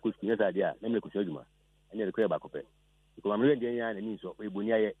fa ne ba ne ko skunya sa dia na me ko adwuma ene de ko ba ko pe ko ma me den ya na ni so e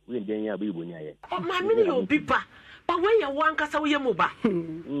boni aye we den ya ba e boni aye o ma me ni obi ba we ye wan kasa we ye mo ba se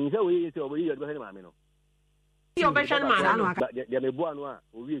we ye se obo ye do ba ma me no ti o be hwan ma no de me bo anu a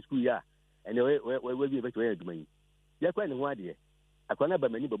o wi school ya ene we bi be to ye adwuma yi ya kwa ne ho ade akwana ba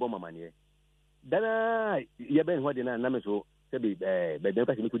mani bebo mama ne dana ye ben ho de na me so se be be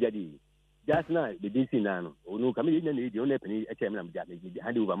ka se mi ko jadi just now the DC na no onu kame yin na e di onu epeni e chem na mja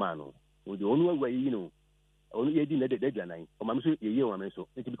hand over man no o di onu wa yi no onu ye di na de dwanan o ma so ye ye o ma so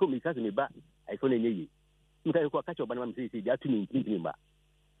nti because me ka se me ba iPhone enye yi me ka ko ka cho ba na ma se ja tu ni ba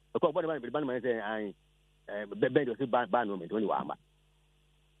ko ba na ma se ai be do se ba no me do ni wa ma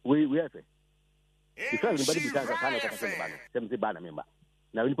we have because nobody be ka no ka se ba no se ba na me ba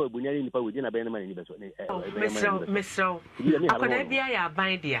na ni pa bunyani ni pa we na be na ma ni be so Mr. Akona bia ya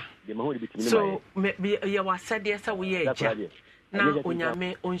ban dia so ye wasade sa we ye ja na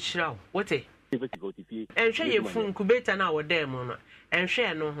onyame onhyira wote enhwe ye fu incubator na wo dem no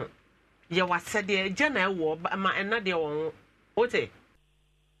enhwe no ho ye wasade ja na wo ma ena de wo wote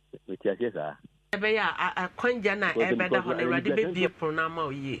we tia sa ebe ya akwanja na ebe da ho na rade be bie pronama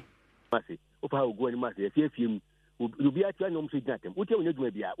oye masi opa ogu ani masi e fiem ubi ati anyom so gyatem uti onya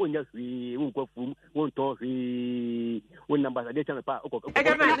dwuma bia onya hwi wonkofum wonto hwi won number de channel pa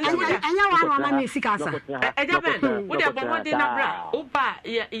anya wa ma me sika sa ejaben wo de bomo de na bra uba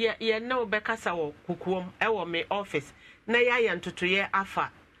ye na obekasa wo kukuom e wo me office na ya ya ntotoye afa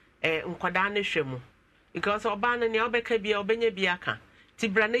nkwada na hwemu because oba na ne obeka bia obenya bia ka ti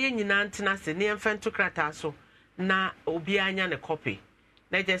bra na ye nyina ntena se ne mfento krata so na obi anya ne copy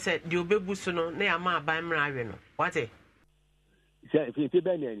na je se di obebu so no na ya ma aban mra awe no wate if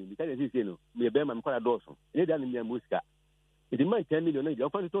be na ni because say no me be ma mkwara doso ne da ni musika it man 10 million na je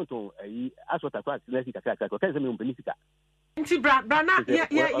ofan tonton ayi asota fa na sika ka ka ka se me mpani sika nti bra na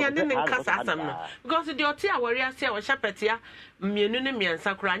ya ne nkasa asam no because di oti awori ase a wo shapetia mienu ne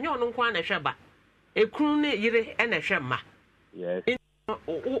miensa kura anya ono nko na hweba ekunu ne yire e na hwemma yes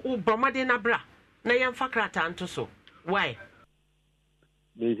o bromade na bra na yemfa krata nto so why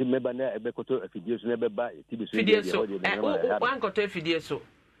me meba na ebe koto afidie so na beba tibi so wan koto afidie so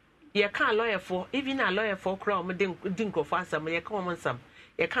ye kan lawyer for even a lawyer for kra o din nkofo asam ye kan o nsam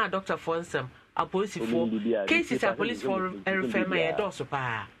ye kan doctor for nsam a police for cases a police for refer my endorse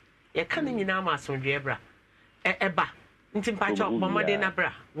pa ye kan nyina ma asondwe bra eba nti mpacho bomode na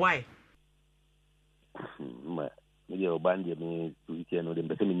bra why ma me obande me to ite no dem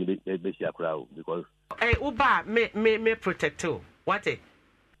be se me be shi akra because uba me protect you what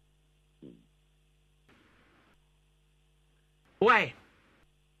why?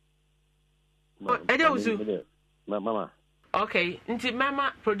 mama. Okay, nti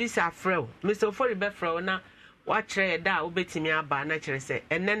mama producer Afro, Mr. Ofori be Fro na wa kire da obetimi aba na kire se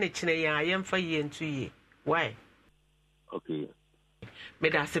enne ne kire ya yemfa ye ntu ye. Why? Okay. Me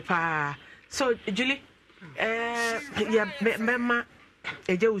da se pa. So Julie, ya mema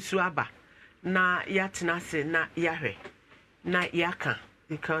eje usu aba na ya tenase na yahwe na yaka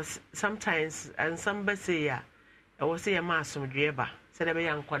because sometimes and some say ya I was say ma asomdwe ba se de be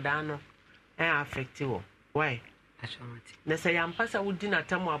yankoda no affect you. Why? Na say yampasa wudi na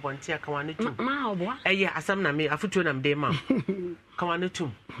tamu abonti aka wane tum ma obwa asam na me afutuo na mde ma ka wane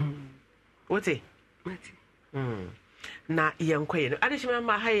tum wote na yenkwaye no adehima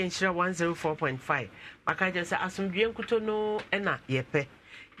ma ha yenhyira 104.5 maka je say asomdwe nkuto no na yepe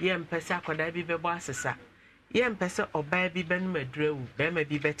yempese akoda bi bebo asesa yempese oba bi benu madrewu be ma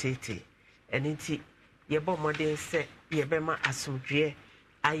bi betete eniti yebo modern se yebema asomdwe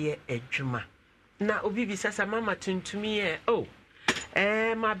aye adwuma na obi bi sasa mama tuntumi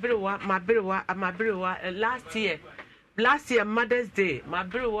mabrewa last year Mother's Day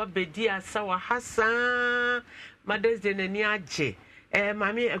mabrewa bedi asawa hasa Mother's Day na ni age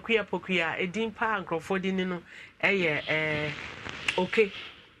mami akuya pokuya edin pa ankrofo di ni no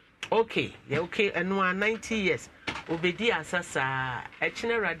okay eno 90 years obedi asasa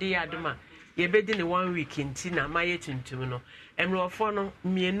echine rade ya aduma ye bedi ni 1 week nti na maye tuntum no emrofo no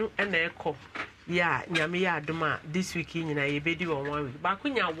mienu na ekọ ya nyame ya aduma this week nyina ye bedi 1 week ba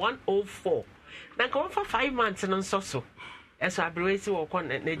kunya 104 na ka for 5 months no so eso abrewesi wo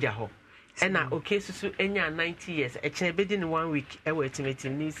kọ na ja ho na okay susu enya 90 years echine bedi ni 1 week e we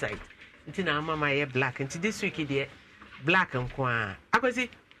estimating new site nti na mama ye black nti this week dey black nko a akwesi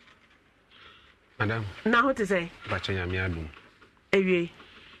madam na ho te say ba chanya mi adum ewie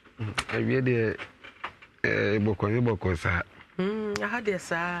de boko sa aha de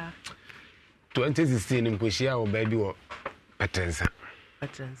sa 2016 mposhia o ba bi wo Petensa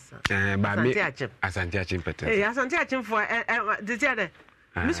ba me Asante Achim Petensa Asante Achim for de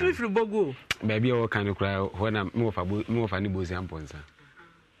Miss Free Bogo ba bi wo kan kura ho na me wo fa ni bozi amponsa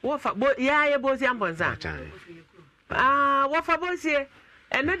wo fa ye bozi amponsa wo fa bozi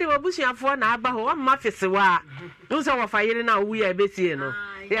eno de wabusuafo na aba ho ma fesewa no so wo fa yire na owu ya besie no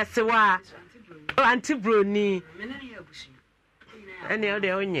yesewa anti broni ene o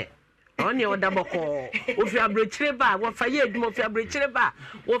de onye odaboko ofi abrochire ba wo fa ye edum ofi abrochire ba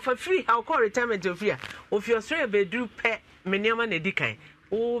wo fa free how call retirement ofi a ofi osre bedru pe menioma na dikan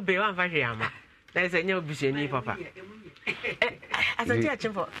o be wan fa hwe ama na se nya obusuani papa Asante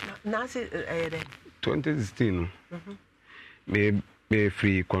Achimfo na se 2016 me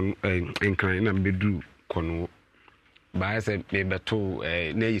free kon enkran na bedru kono ba se me beto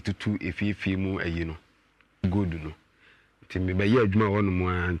na yitutu efifi mu ayi no good no ti me ba ye adwuma wono mu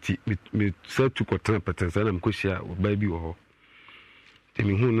anti me setu kotan Petensa na mkohia oba bi wo ho ti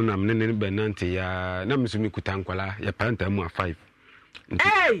me hu no na me ne benante ya na me so me kuta nkwala ya panta mu a 5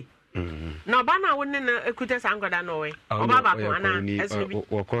 na ba na wonne na ekuta sangoda no we oba ba ko ana SB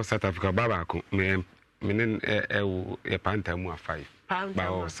wo ko South Africa baba ko me ne ya panta mu a 5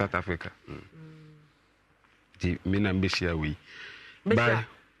 ba o South Africa di me na mbeshia we ba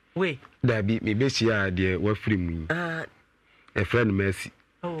we da bi me beshia de wa free mu a friend Mercy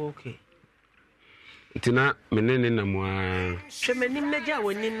okay ntina me ne na mo a hwemenim na ja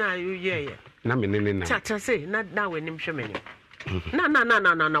woni na ye na me ne na cha say na wenim hwemenim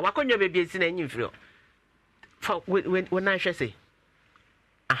na wakonyo bebi esi na nyimfiri for when na hwe say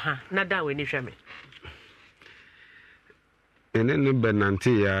aha na da weni hweme ene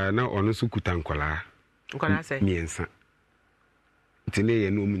benante ya na ono su kuta nkola say miensa ntine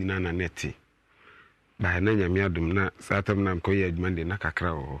ye no munyina na neti ba na nyame adum na satam na mko ye adwuma de na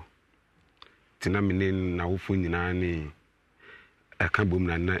kakra wo tina mene na wofu nyina ne aka bom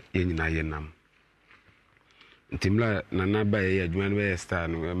na ye nyina ye nam ntimla na na ba ye adwuma no be star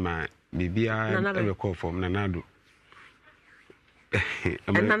no ma bibia ebe call form na nado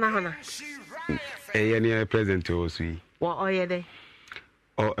na hana ye ne present o su yi wo oyede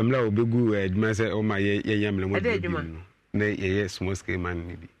o emla obegu adwuma se o ma ye yamle mo na ye small scale man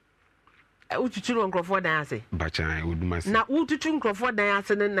ni bi ututu nkrofo dan ase bachan oduma se na ututu nkrofo dan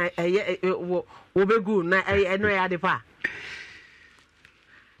ase na wo begu na eno ya de pa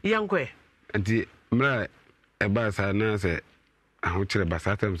yankwe anti mra eba sa na se aho kire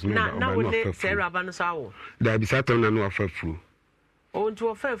basatam so na wo ne se raba no sawo da bisatam na no afafuru o nti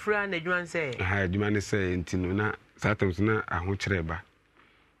wo fafuru na adwan se ha adwan ne se nti no na satam so na aho kire ba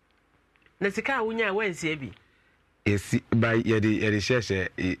na sika wunya wansie bi esi ba yede sheshe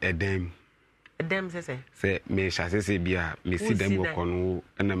edem dem se me shase se bia me si dem kono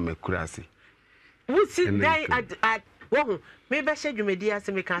na makurase Who sit die at one? Maybe I said you may dear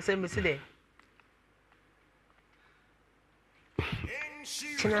say me can say me say there.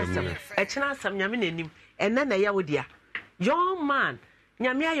 China some yamin and then a yawodia. Young man,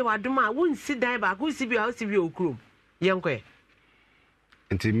 Yamia, you are duma, wouldn't sit die back, who see you out of your crew. Young way.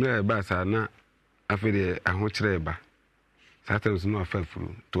 And Timmy Bassana, I feel a hotreba. Saturday's no affair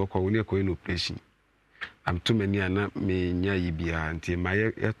to walk on your coin operation. I'm too many and not me, Yabia, until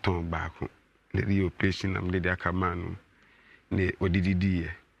my tongue back. The operation, I'm the Akamano. What did he do?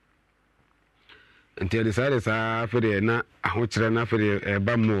 Until the side is after the na a hotrana for the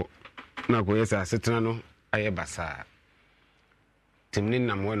bamo. Now go yes, I sit no, I basa.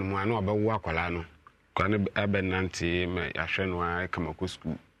 Timnin, I'm one about Wakolano. Can I be Nancy, my Ashanwa, come to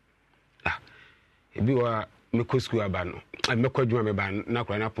school? Ah, if you are Miko school abano, I make a drum about not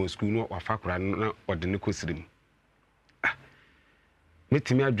run up on school or Fakran or the Nicosrim.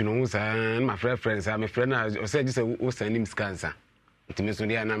 Meet me, I do know, and my friends, I'm a friend. I said, this was sending him scancer. To me, so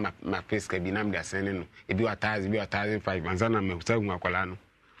they are not my face can be named as sending. If you are 1,500 months, and I'm selling my colano.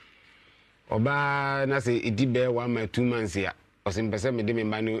 Oba, Nasi, it did bear 1 or 2 months here, or some person made me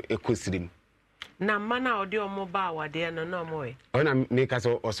manu a custom. Now, mana or dear mobile, what they are no more. On a make us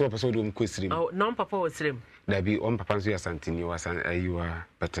or so episode custom. Oh, non papa was slim. There be on papa's year something you are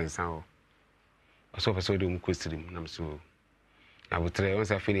better sound. Or so episode custom, I'm so. I would try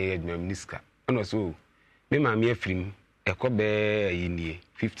once I finish my niska. And also, me, my mere film. A cobe in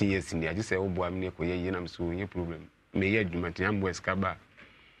 15 years in the I just say, oh, boy, I'm near Koya, I'm so your problem. May you do my young boy scaba.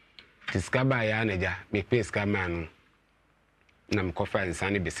 Tiscaba yanaja, me pay scaman. Nam coffee and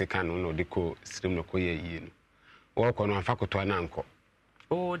sunny be second no deco, stream no Koya yin. Walk on one faculty an uncle.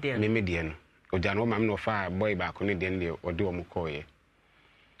 Oh, dear, median. O Jano mam no fire boy back on the end or do a mucoye.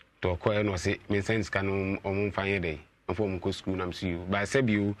 To a coy no say, me sense can on fire day, and form co school, I'm see you. But I said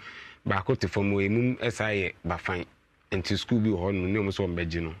you back out from way moon as I but fine. And to school be on no so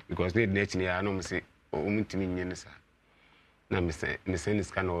bedino because they net near I know say or to me yensa. Now Mr. Miss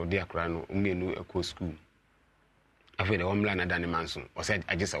can or dear crano only knew a co school. I feel the homeland at Danny Manson or said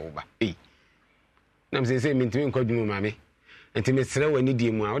I just over. Eh. Nam say me to me called you mammy. And to Miss Row any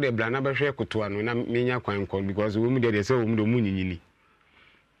dear more the Blanaba share to one when I'm mean your coin call because the woman did so the moon in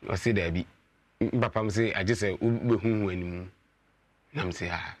or say there be. Papa say I just say who anymore. Nam say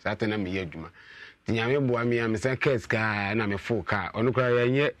ah, Saturday me yeduma. Tinyame boa me am say case car na me full car onu kra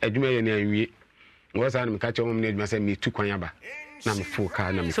ye adwuma ye na awie wo sa na me ka che mo na adwuma say me tu kwan aba na me full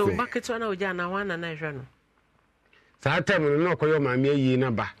car na me so bucket one o ja na wana na hwe no sa time no koyo ma me yi na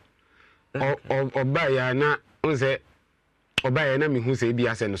ba oba ya na unse oba ya na me hu say bi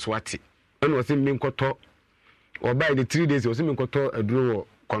ase no swati onu o se me nkoto oba the 3 days o se me nkoto aduro wo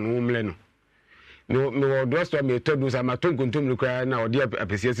kono mle no me wo do so me to do sa ma to nkontom no kra na odi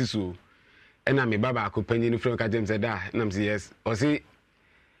apese sisu and I'm a baba accompanying from Kajem said, and yes, or see,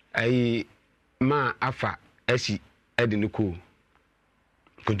 I ma afa, eshi, edinuku.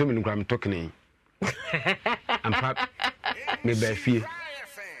 Continue gram talking. I'm pap, me by fear.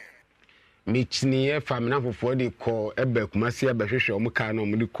 Mitch near family for the call, Ebek, Massia, Bashisha, Mukano,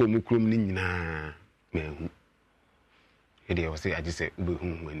 Muliko, Mukrum Nina. He was say, I just said,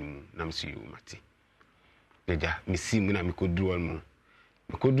 when Namsi, Mati. Neja, Miss Simon, I could do one more.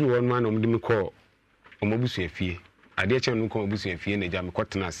 Could do one man on the call. Omobusu efie. Ade che no ko omobusu efie na ja me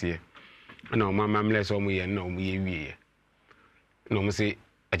kwotena ase. Na o mama mle so mo ye na o mo ye wie. Na mo se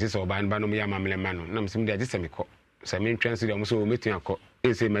aje so ba no mo ya mamle ma no. Na mo se me aje se me ko. Se me ntwansi de mo so o metu akọ.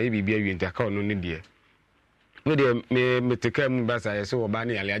 E se ma ye bibia wie nta ka no ne de. Me de me teka mu ba sa ye so o ba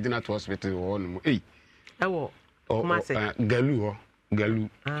na yale aje na to hospital wo no mo. Ewo. Galu.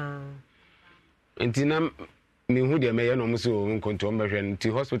 Entina me hu de me ye no mo so nkonto mbehwe nti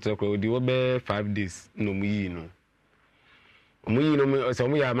hospital ko di wo be 5 days no mu yi no so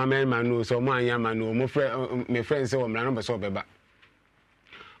mu ya mama ma no so mu anya ma no mo me friends wo mra no be so beba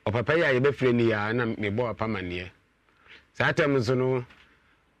o papa ya ye be frɛ ni ya na me bo papa mane sa tem so no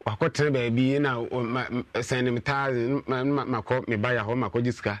wakotre ba bi na send me 1000 makọ me ba ya ho makọ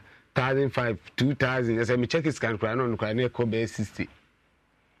jiska 1500 2000 say me check scan kra no kra na ko be 60.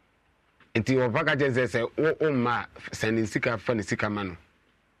 Enti wopaka jense se wo ma sending sika fa ne sika ma no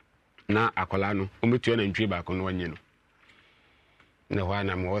na akola no ometua na ntwe ba ko no wanye no na ho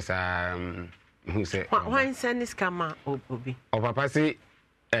na mo sa hu se why send sika ma obi o papa se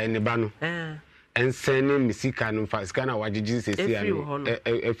ne ba no en sending me sika no fa sika na wagigi se sia no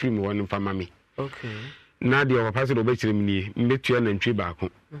efri me won fa ma me okay na de o papa se do be kire me ni metua na ntwe ba ko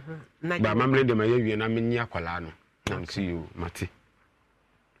ba mamle de ma ye wie na me nya akola no na mti you mate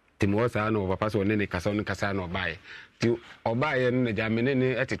Timo sa no papa so ne kasa no bae ti obae ne ja me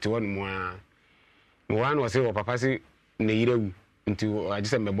ne etete won mu a one was say papa say ne yirewu nti I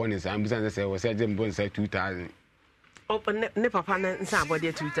just me born is am busan say was say dem born say 2000 ne papa na nsa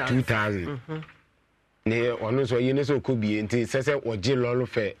abode 2000 ne ono so yene so kobie nti say oje lolo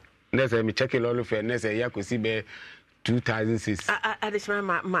fe na say me check lolo fe na say yakosi be 2006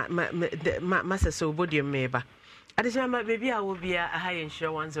 adishima ma so body meba adishima baby a wo bia aha yen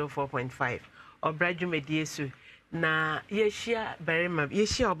sure 104.5 obradwumedie su na yeshia berima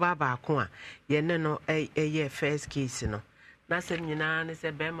yeshia oba baako a yene no eye first case no na sem nyina ne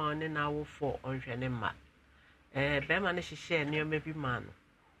se bema one na wo for onhwe ne ma bema ne hihye ne o bi ma no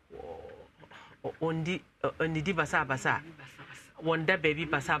ondi basa wonder baby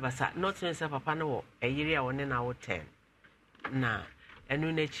basa not in sa papa no wo eyire a one na wo 10 na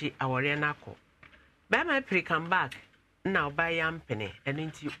enu na chi awore na akọ bema pre come back na oba ya mpene enu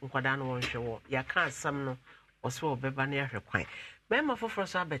nti nkwada no wonhwe wo ya ka asam no oso obeba na yahwe kwan bema foforo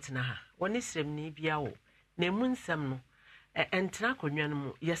so abetina ha woni srem ni bia wo na emu nsam no entra konwa no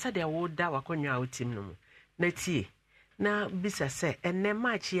mu yesa de wo da wakonwa otim no mu na tie na bisa se enne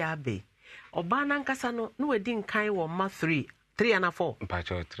match ya be oba na nkasa no no wadi nkan wo ma 3 and 4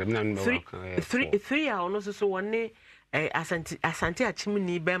 mpacho 3 a ono so woni asante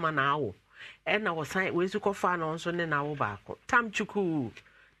achimni bema na awo na wosan wezu kofa na onso ne na wo baako tam chuku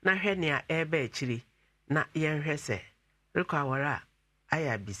na hwe ne a ebe achiri na yenhwe se rekọ awara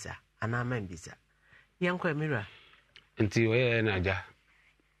aya bisa anama bisa yenkọ emira nti oye na aja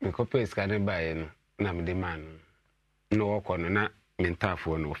mekope skane bae no na me de man no wokọ no na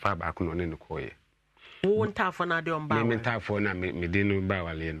mentafo no fa baako no ne no koye wo ntafo na de omba me mentafo na me de no ba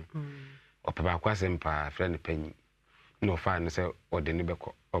wale no opa kwa sempa friend panyi no fa no se ode ne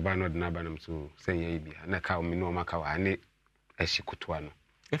beko oba no de na ba nam so senya ibi na ka o me no maka wa ne ashi kutoa no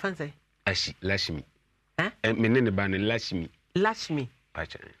e fanse ashi lashmi me ne ba ne lashmi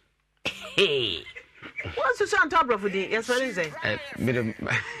pacha hey what's the sound top of the yes what is it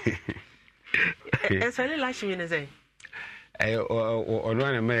it's really lashmi ne say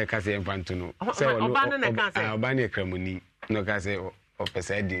ono na me ka se mfanto no se oba na ka se oba na kramoni no ka se o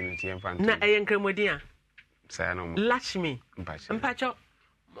pesa di no ti mfanto na kramodi a sa no lashmi mpacho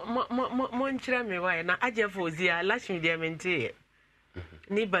mo nchira me wa na ajefo ozi a lashmi dia mente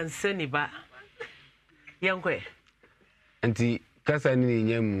ni banse ni ba yankwe anti kasa ni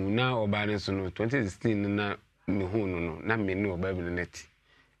nyamu na oba ne so no 2016 na me hu no na me ne oba bi net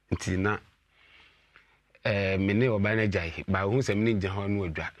nti na me ne oba na jai ba hu se me ne jaho no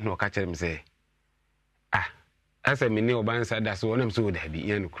adwa na o ka kire me se asa me ne oba nsa da so wonam so da bi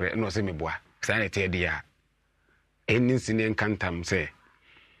yan kure na o se me boa sa na te dia enin sine nkantam se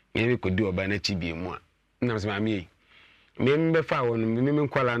me me kodi oba na chi bi mu a na se ma me me fa won me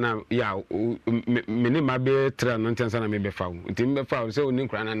nkwala na ya me ne ma be tra no ntensa na me be fa won nti me fa se oni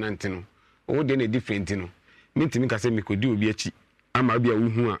nkra na nante no o de na different no me ntimi ka se me kodi obi achi ama obi a wo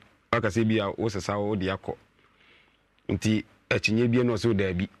hu a aka se bi a wo sesa wo de akọ nti achinye bi no so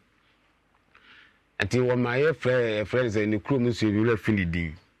da bi nti wo ma ye frɛ ze ni krom nso bi la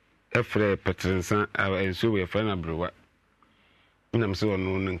finidi e frɛ petrensa enso we frɛ na browa nam so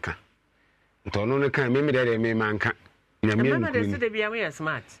no nka nto no nka me de me manka na me mama de se de bia we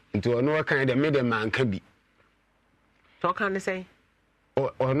smart nto no kan de me de manka bi to kan say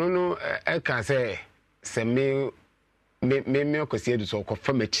ono no e ka se me okosi edu so ko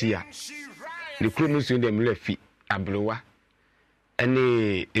famachi a ne krom nso de me la fi abrowa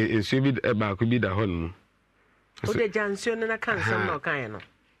ene enso bi ba ko bi da hɔ no o de janso na kan sam na kan no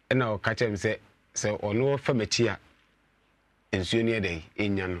na o ka chem se ono famachi a enso ne de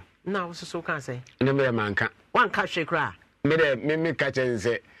enya no na wo so kan say ne me manka wan ka hwekra me ka chem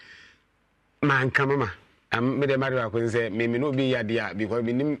se manka mama me de mari ko se me no bi ya dia because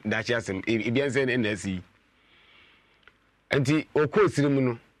me nim da chi asem e bi anse na asi anti o ko sirim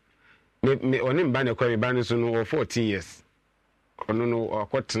no me oni mba ne kwa me ba no so no 14 years ono no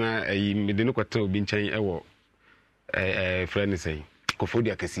akotena ayi me de no kwata obi nchen ewo friend say ko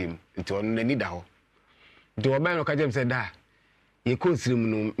fodi akasim nti ono na ni da ho nti oba no ka jem se da ye ko sirim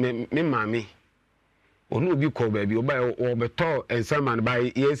no me maame ono obi ko ba bi oba o beto ensaman ba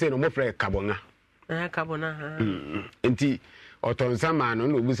ye se no mo frɛ kabona nti otonsaman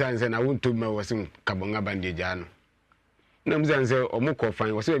no obusa nse na wonto ma wosim kabona bandage ano na muzan se omukọ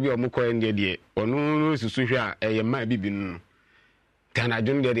fan wo se bi omukọ ende de onu susu hwe a eye ma bibi no tana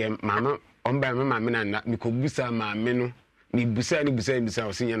jun de mama omba mama me na mi ko busa ma me no ni busa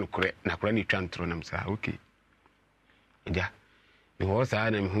o se nya no kore na kore ni twantro na msa okay ja mi ho sa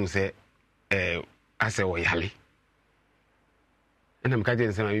na mi hu se ase wo yale na mi ka je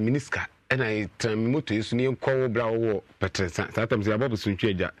nsa ma mi miniska na tran mi moto yesu ni enko wo bra wo petrensa sa tam se abobu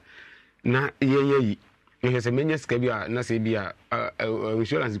suntwe ja na ye me se menye ska bi a na se bi a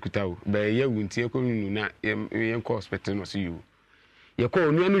insurance kutawo ba ye wunti ekonu na ye ko hospital no so you ye ko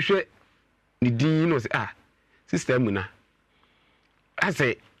onu anu hwe ni din no se system na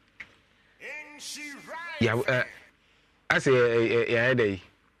ase ya ase ya dai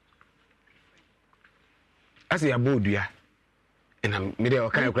ase ya bodua ena me de o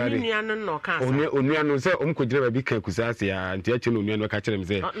kan kra de onu anu se omkogina ba bi kan kusase ya nti ache no onu anu ka kire me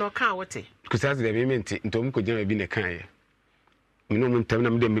se no kan wote kusase de me nti nti omkogina ba bi ne kan ye me no muntam na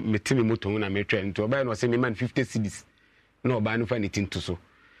me de metimi moto na me twa nti oba no se me man 50 cedis na oba no fa ne tinto so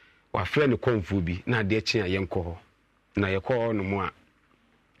wa frɛ ne konfu bi na de ache aye nkɔ ho na ye kɔ no mu a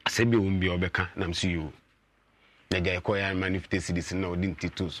asebi wo mbi obeka na mso yo na ja ye kɔ ya man 50 cedis na odi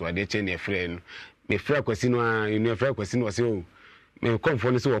ntito so ade ache ne frɛ no me frɛ kwasi no a you frɛ kwasi no se o me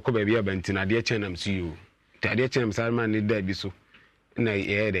konfu no se wo kɔ ba bi abanti na de ache na mso yo ta de ache na msa man ne da bi so na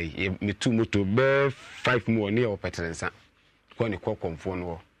ye dey me tu moto be 5 mu ne o petrensa ko ne kɔ konfu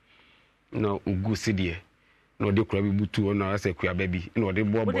no na ugu sidie na ode kura bi butu na ase kua ba bi na ode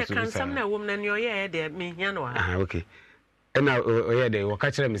bo bo so kan sam na wom na ne oye de me hia no okay na oye de wo ka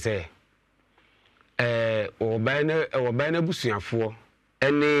kire me se oba na busuafo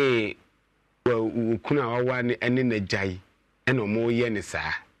ene kuna wawa ne ene na jai ene mo ye ne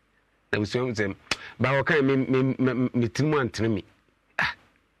saa na busuafo se ba wo kan me timu antene me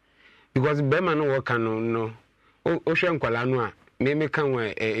because be ma no wo kan no o hwe nkwala no a me kan wa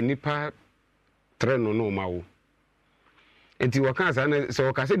nipa treno no ma wo enti waka sa na so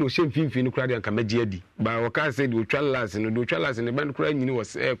waka se do hye mfimfini kura de anka magye adi ba waka se do twa last ne ban kura nyini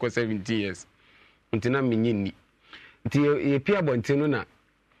was ko 17 years enti na menyi ni enti ye pia bonte no na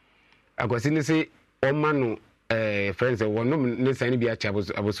akwasi ne se o ma no friends wono ne san bi acha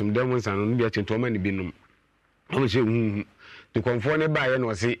abosum dem nsan no bi acha to ma ne binum o me hye to konfo ne ba ye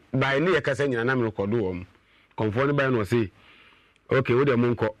no se ba ne ye kasa nyina na me rekodo wo konfo ne ba ye no se okay wo de mo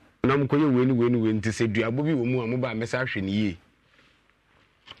nko na mkoye weni nti se duabo bi wo mu amu ba mesa hwe ne yi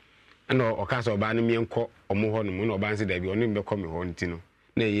ana okasa oba ne mienko omo ho no mu na oba nse da bi ono mbekọ me ho nti no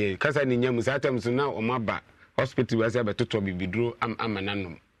na ye kasa ni nyam satam so na o maba hospital wa se betoto bibiduro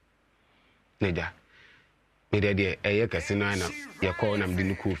amananom na ja me de eye kase na na ye ko na mde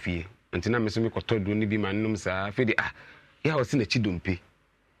ne ko fie nti na me so me kotoduro ni bi mannom saa fe de ya o se na chidompe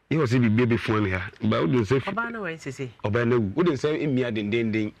ye o se bi bebe fuan ya ba o de se oba na wen sese oba na wu o de se emia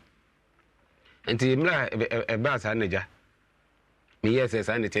dendenden nti mra ba sa na ja me yes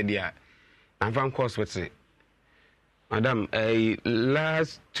sa na te dia anfan course hospital madam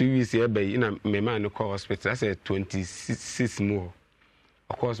last 2 weeks here by na me man no hospital I say 26 more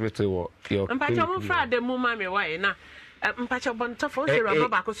hospital wo your mpacha mo fra de mu ma me wa na mpacha bonto fo se raba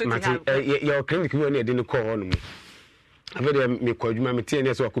ba ko so ti ha your clinic we na de no call no avede me kwadwuma me tie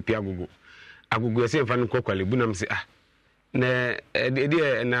ne so akopia agogo ese mfa no kwalebu na me se na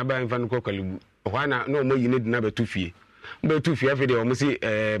de na ba mfa no kwalebu hwana no mo yine dina betu fie afede o mo si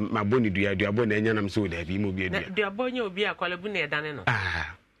maboni duabo na enya nam so da bi mo bi dua duabo nya obi akwalebu na edane no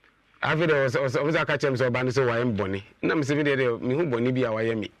afede o za ka chem so ba no so waye mboni na me se bi de me hu boni bi a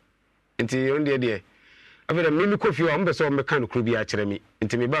waye mi nti on de afede me kofi o mbe so me kan kro bi a kire mi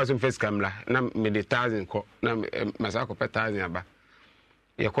nti me ba so first camera na me de 1000 ko na masako pe 1000 aba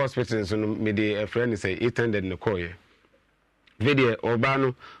ye hospital so no me de friend say 800 ne ko ye video oba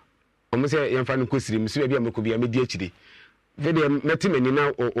no omo se yemfa no kosiri msi bia meko bia medi akire video metimani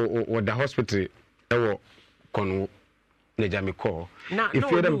na o da hospital ewo kono na jame ko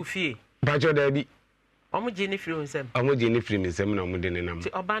if you do fie bajo da bi omo je ne firi onsem na omo de ne nam ti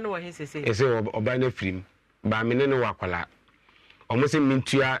oba no wa hesese ese oba na firi ba me ne wakwala omo se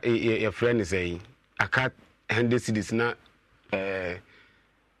mintua e friend say aka 100 cedis na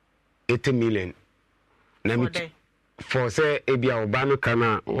 80 million na mi for say ebia oba no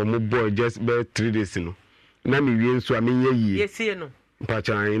kana omo boy just be 3 days no na mi wie nso ame ye yesie no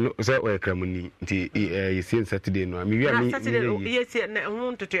mpacha no say o ekramuni nti yesie Saturday no mi wie ame yesie na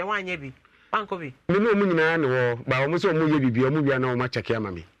hu ntoto e wanya bi banko bi me no mu nyina na wo ba omo so omo ye bibia omo bia na omo cheke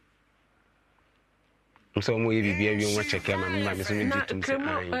ama me so omo ye bibia wi omo cheke ama me ma me so me ditum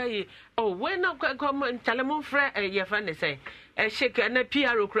say when na come chalemon frɛ ye fa ne say shake na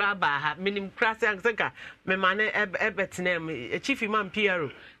PRO kra ba ha minim kra sanka me mane ebetena chief imam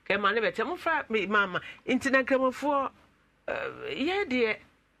PRO ke mane bete mo fra mama internet kramofo ye de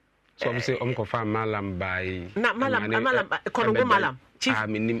so me say ko fa malam bai na malam kono malam chief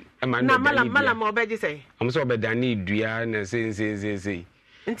minim na malam obeji say am so obedani dua na say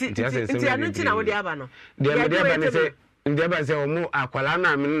nti anu nti na wo de aba no de aba ne say ndi aba se omo akwala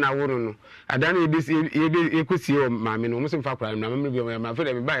na me na woro no ada na ekusi o ma me no mo se fa akwala na me bi ma fa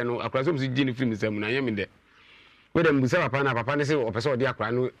de me bae no akwala so mo gi ni film sam na nya me de we de mbusa papa ne se opese odi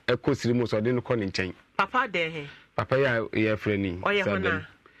akwala no ekosiri mo so de no ko ne nchen papa de he papa ya ye freni sadem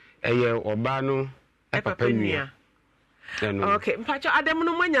eye oba no papa nua okay mpacho adam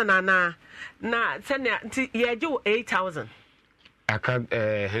no manya na sene ye je 8000 aka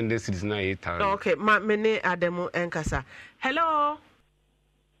 100 cities na 8000 okay ma mene adam enkasa hello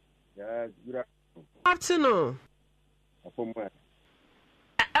yes good afternoon afomwa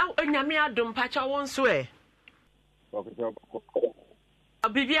onyame adom mpacho won so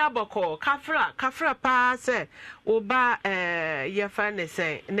Bibi aboko kafra pa se oba ye fa ne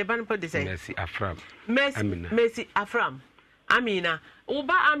se ne ban po de se Messi Afram Amina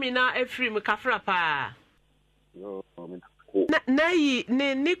oba Amina efrim kafra pa na yi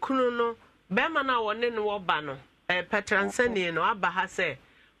ne kunu no be ma na wo ne wo ba no Petransani no aba ha se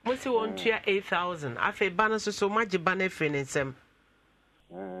mo si won tua 8000 afi ba no so magi ba na efri ne nsem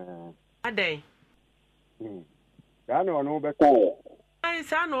aden ka no no be ka ai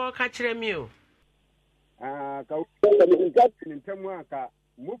sa no ka kire mi o ka mi gat ni ntamu aka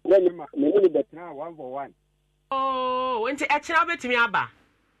mu problem ma me ni betra 1 for 1 oh wenti e kira betimi aba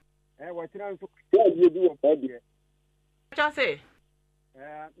wo kira nso ya ye bi wo body cha say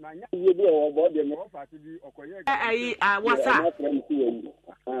na nya ye bi wo body me wo fa ti bi okoye ai wasa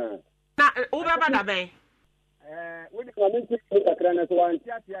na wo ba da ben wo ni ka mi ti kakra na so wan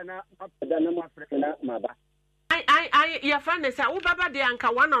ti atia na apada na ma freka na ma ba I your friend is a baba de anka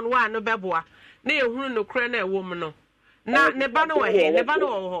 1-on-1 no beboa na ehunu no kra na ewo mu no na ne ba no he ne ba no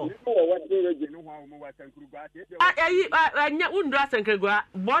ho anya undu asankregua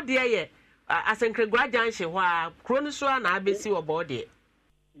body ye asankregua janhye ho a kro no so na abesi wo body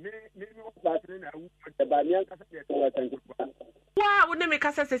me ba tre na wu ba ni anka se to asankregua wa wo ne me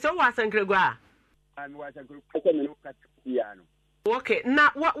kasa se wo asankregua an wa asankregua se me no ka tia no okay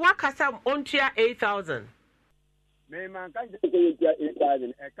na wa kasa ontua 8000 me man kan je ko ya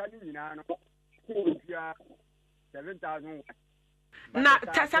 8000 e kan ni na no ku ya 7000 na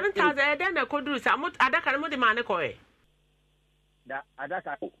 7000 e den na koduru sa mo adaka mo de mane ko e da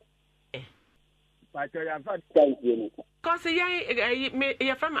adaka pa to ya fa kan ni ko se ye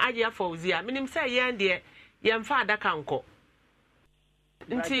ye fam agia fawzia minim say ye de ye mfa adaka nko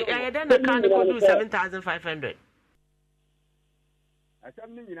nti e den na kan koduru 7500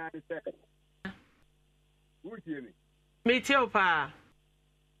 asam ni na ni se wutie mi metio pa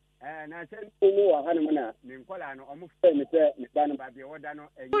na sen ni wa hanu na ni nkola no omo fe mi se mi ba no ba bi woda no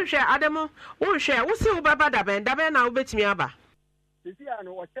wonhwe ademo wonhwe wo se wo baba daben na wo betimi aba sisi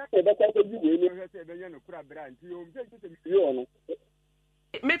ano wo check e be ka ko ji we ni hwe se be nya no kura bra nti o mse se mi yo no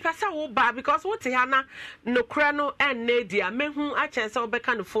me pesa wo ba because what he na no kura no en na dia mehu a chance wo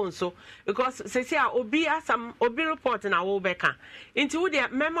beka no phone so because sisi a obi report na wo beka nti wo de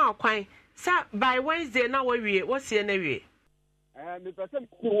mema okwan sa by Wednesday na wo wie wo sie na wie me pesa mi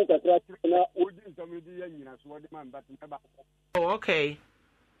hu ka tra na oji nsamedi ya nyina so de man bat na ba oh okay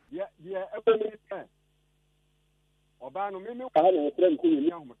ya ebe mi oba no me ka na tra nko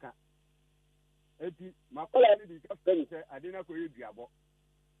ni ahumka eti makola ni di ka fa ni se ade na ko yeduabo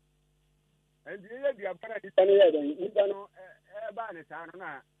endi yeduabo na di tane ya den ni no ba ne sa no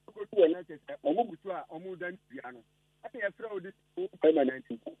na ko tu na se omo butu a omo dan dua no ate ya fra odi permanent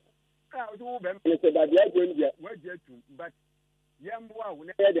ka o be me se ba dia go ndia wa dia tu but yembo a wo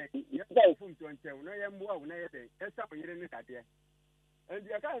na ye den yembo a fun to nche no yembo a wo na ye den esa o yire ni kade endi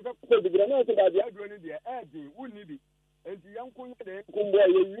ya ka ko digra na se ba dia go ni dia di wuni bi endi yanko ye den ko mbo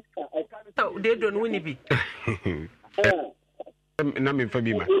ye yi ka e ka no de do wuni bi na me fa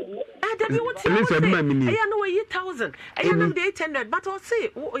bi ma Dabi what you say? I know 1000. I know the 800, but I'll say,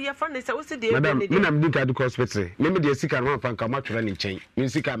 oh, your friend is also the madam, me na me do hospital. Me dey sika no fan ka ma twere ni chen. Me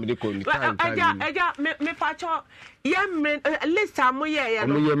sika me dey ko ni time. Eja me pacho ye me list am ye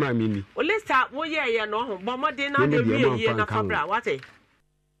no. Mo ye ma mi ni. O list am ye no ho. Bo mo dey na dey ye na fabra. What say?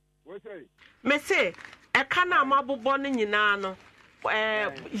 What say? Me say, e ka na mabobo no nyina no.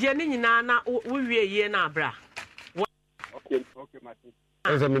 Ye ni nyina na wo wie ye na abra. Okay, Martin.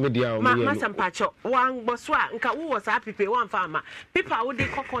 Eza me dia o me ye. Masa mpacho wan gboso a nka wo sa pepe wan fa ama. Paper wo dey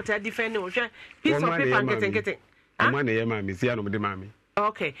kokota defend no hwe. Piece of paper nketen. Ama na ye ma me sia no me de ma me.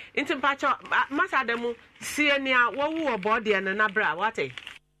 Okay. Inti mpacho masa demu sie ni a wo wo body na na bra wate.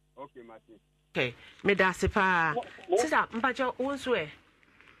 Okay, Martin. Okay. Me da se pa. Sisa mpacho wo nso e.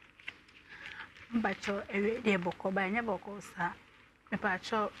 Mpacho ewe de boko ba nya boko sa.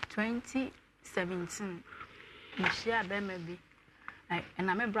 Mpacho 2017. Mishia be me bi.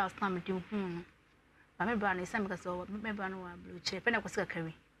 And I'm a browse time to me brand is some because me brand wa blue chip na kwasika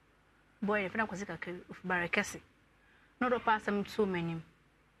carry boy na kwasika carry of barakasi no do pass them too many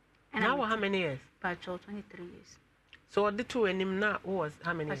and now how many years but 23 years so the two and him now was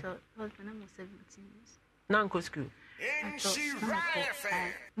how many years? I was 17 years now go school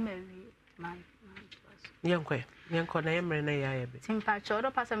marry my Yankwe na yemre na ya be timpa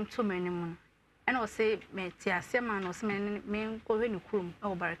chodo pasam too many mun and I say me ti asema no se me ko we ni krum e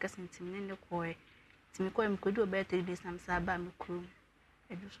wo baraka sentim ne ko e timi ko em ko do be 3 days na msa ba me krum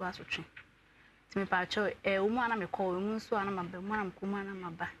e du so asotwe timi pa cho umu ana me ko umu so ana maba mu ana mkumu ana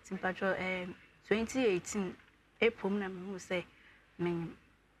maba timpa cho 2018 April na me hu say me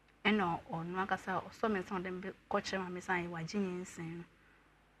eno onu akasa so me son dem ko chere ma me san wa jinyin sen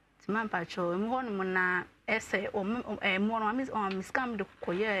Timam pacho mhono na ese mhono mi scam de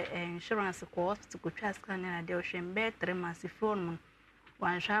koye insurance ko hospital ko twa scan na de ohwembe 3 months phone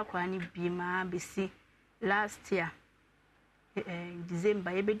wan hwa kwa ni bi ma besi last year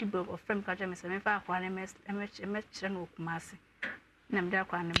December e be di bro of friend kaje me se me fa kwa na me chere no kumase na me da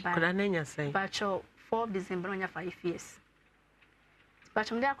kwa ne ba kula nenya sai pacho 4 December onya 5 years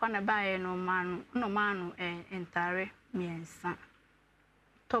pacho me da kwa na ba no manu entare miensa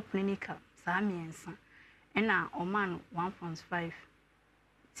top ninika saa miensa ena oman 1.5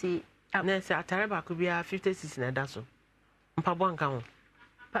 ti na se atare ba ko bia 56 na da so mpabo anka ho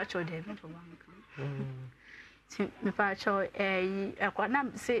pacho de mpabo anka ti me pacho akwa na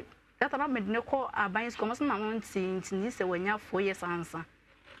se data na me ne ko aban sko mo na won ti ni se wanya 4 years ansa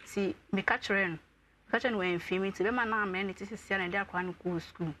ti me ka chere no we mfimi ti be ma na me ne ti se na de akwa no ko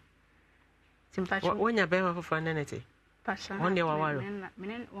school ti pacho wonya be ma fofo na nete Pasha. One day wawaro.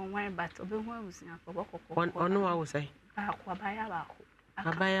 Minen on one but obi ho abusia for boko. Ono wa wo sai. Akwa baya bako.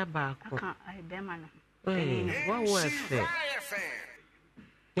 Abaya bako. Aka ai be ma no. Wa wo afa.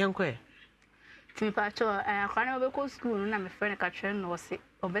 Yankwe. Timi pacho akwa na obeko school na me friend ka twen no se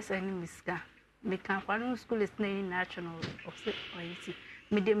obesa ni miska. Me kan akwa no school is na national obse oyiti.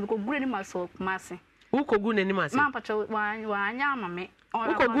 Me dem ko gure ni maso kumase. Uko gu n'anim ase. Ma pacho wa anya amame.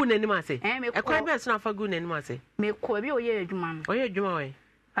 Uko gu n'anim ase. E kwa be so na fa gu n'anim ase. Me ko bi oye adwuma no. Oye adwuma we.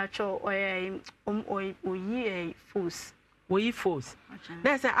 Pacho oyi force. Oyi force.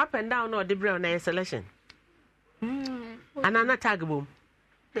 Na say up and down no the brown na selection. Anana tag bom.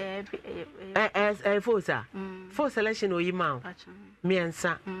 Force. Force selection oyi ma.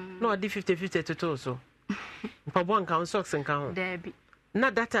 Miensa. No di 50-50 to so. Mpabo nka on socks nka ho. Debi.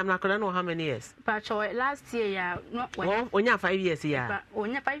 Not that time, not know how many years. Pacho last year, yeah, no. Onya 5 years, yeah.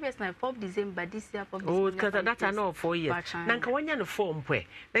 Onya 5 years na 4 December this year 4 December. Oh, because that I know 4 years. Nanka wanya no form pwe.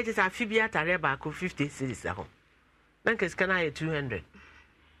 That is a fibia tareba ko 50 cedis aho. Nanka skana ye 200.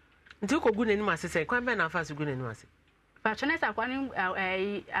 Nti ko gu n'anim ase say kwan be na afa so gu n'anim ase. Pacho na sa kwani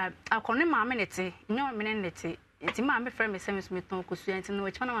akone ma me nete, nyo me nete. Nti ma me frɛ me sɛ me so meton ko sua nti no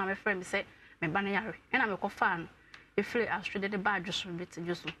we chama ma me frɛ me sɛ me ba na yare. Na me ko fa no. Ifle Australia de ba just bit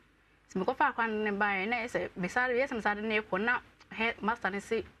just so me ko fa kwan ne ba na say be sare yes me sare na ko na he master ne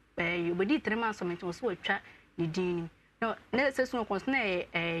say you be 3 months so me to so atwa ni din no na say so ko na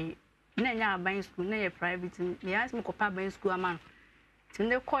na nya ban school na private me ask me ko pa ban school aman tin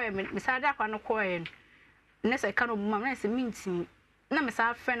ne ko me sare akwa no ko ne say ka no bu ma na say minti na me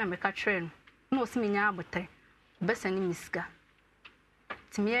sare fe na me ka tren no so me nya abotre be sani miska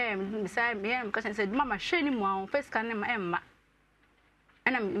Timie misai me because said mama hwe ni mu an face kan ne ma emma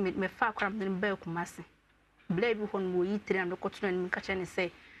ana me fa kwara me ba kumase bla bi hon mo yi 3 and ko tuna ni ka che ne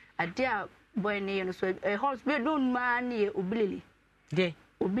say ade a boy ne ye no so horse be don ma ne obilele de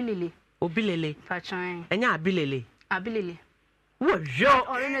obilele fa chan enya abilele wo yo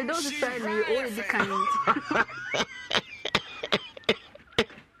or ne do so say ne o di kan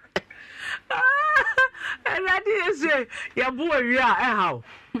say ya bo awia how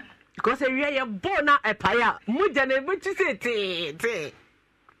because awia ya bo na epaya muja na ebuchi say te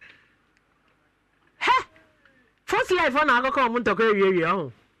he first life on akoko mu ntoko awia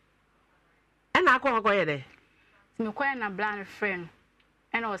ho e na akoko ye de me ko na plan friend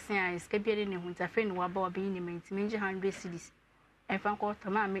and o say I escape ye ne hunta friend wa ba obi ni menti me 100 cedis e fa ko to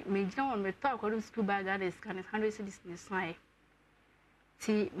ma me gina on me to akoro school bag that is can 100 cedis ni sai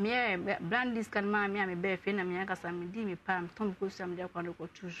ti me brand this kan ma me be fe na me akasa me di me pam tom ko sam de kwano ko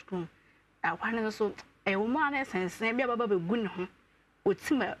to school akwane so e wo ma na sensen bia baba be gu ne ho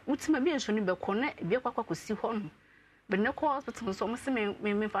utima bi enso ni be ko na bi kwakwa ko si ho no be ne ko hospital so mo se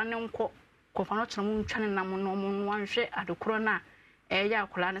me fa ne nko ko fa no kyerɛ mu ntwane nam no mo wanhwe adokoro na ya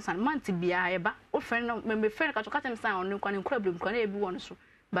akora ne san manti bia e ba o fe no me fe ka to ka tem san on kwa ne nkura blim kwa na ebi won so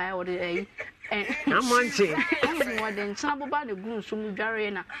by or the I'm wanting. More than some about the goons who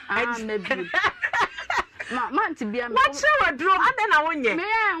dware na. Ah, maybe. Man to be a what's your draw? And then I want you. Me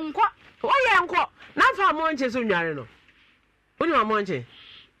uncle. Oh, yeah, uncle. Not for Monches on Yarino. When you are Monche.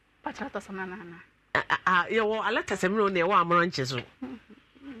 But let us an You will let us know near one Monches.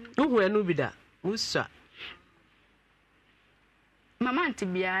 Who will no be that? Musa. Mamma to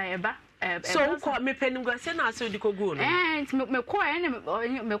be a so call me Penguin, and I said, you could go. And me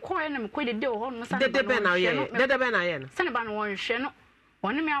call and quit the door on the Benayan. The Benayan. Sanaban one channel.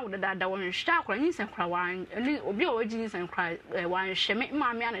 One me out that one stark or instant cry and obi origins and cry one shemmy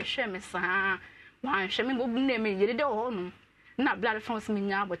mammy and a shemmy sa one shemmy will name me the door home. Not blood from me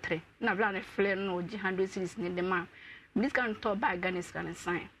now, but three, not blood flare no 100 cities in the man. This can talk bag and is gonna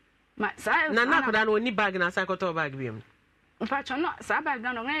sign. My side, none could only bag and a cycle to bag him. Patch or not, Sabag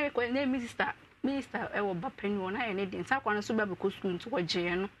down on every name, Minister, Ewa Bappin, one I need in Sakwan Subabu school to a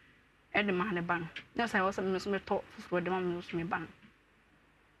jail and the man a ban. Yes, I was a Miss Talk for the man knows me ban.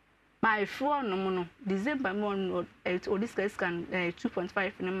 My floor no mono, December morning, or this guy can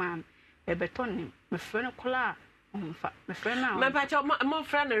 2.5 in a man, a beton, my friend of collar. My friend now. My patch, my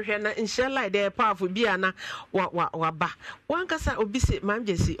friend, and shall like their powerful Biana, what ba. One cassa obisi, Mam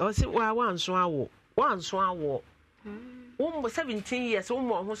Jessie, or sit where one swan walk. 17 years, who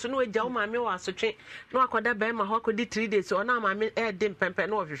no jaw mammy was to train. No, I could have been my hawk 3 days, so now my men air dim pemper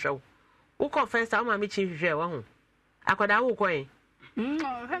no of your show. Who confessed how my chief share? I could have walk. Him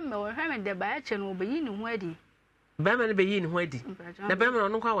the batch and will be in wedding. Beman be in wedding. The Beman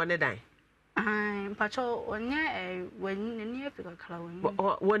on no one die. I'm patrol or near when near Pico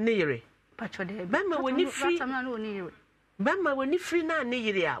one near it. Patrol the Bema when you free, Bema when you free now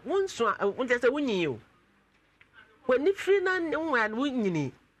near it. Once there's a winning you. When you free none, one winning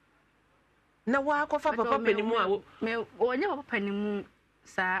it. Now, walk off a penny more. Or never penny moon,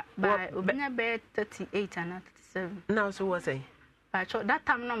 sir, by Obina bed 38 and 37. Now, so was I. That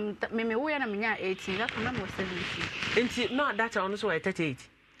time, maybe when I'm 18, that time was 17. And not that on so at 38.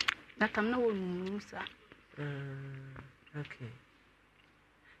 That time no one, sir. Okay.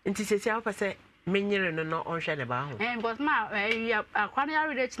 And she says, I say, Minion and not on Shady Bow. And was my, a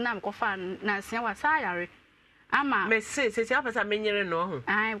quantity rich name, Coffan, Nancy was Sayari. Ama, Miss says, I was a minion and no.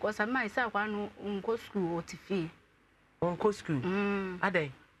 I was a myself one uncle school or TV. Uncle school. Are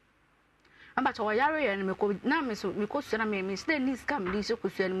they? But our Yari and Miko Namis, because I may miss this come, this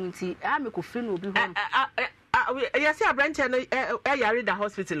opportunity. I'm a coffin will be home. Yes, I branch and I read the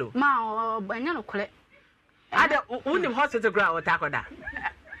hospital. Ma, Banano collect. I don't want the hospital ground or tacoda.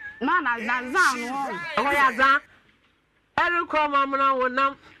 Man, I done. Oh, yeah, I don't call Mamma one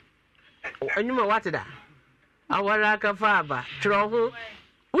now. And you know what that? Our Raka Faba, Trohu.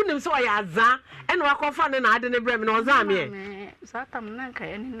 Wouldn't so I azan and walk off on an Aden Bremen or Zamie. Satam Nanka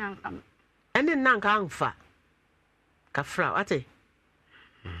and Nankam. And then Nanka fa. Kafra, what eh?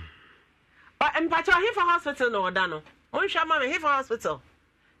 And Pacho, here for hospital no Dano. One shaman here for hospital.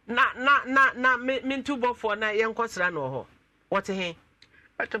 Na min 2 bob for na young Cosran or what a he?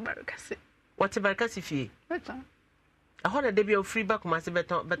 What about Cassie? What about Cassie fee? I heard a debut of free back must be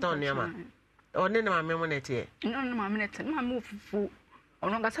beton yama. Or then my memory. No, my minute, my move fool. Or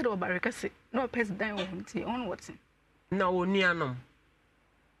no, I said about Cassie. No pest down on what's it? No, near no.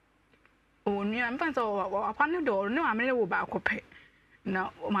 Oh, near I'm fine so upon the door. No, I'm a little about copay.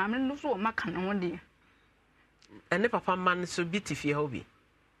 Now, my man knows what my can one day. And if papa man so beat if you hobby.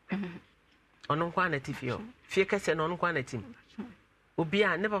 On quantity for you. Fear and on quantity.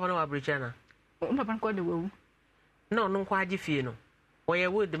 Ubia never know a Bridgana. Oh, Papa called the woo. No, quite if you know. Or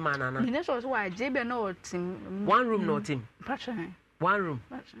you would the man, and that was why Jabby no team. 1 room, no team. 1 room.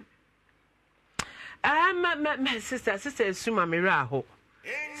 My sister, Suma Miraho.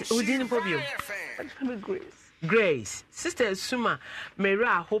 We didn't put you. Grace, sister Suma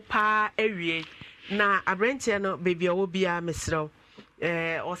Mera Hopa area. Na Abrentiano baby will be a Mr.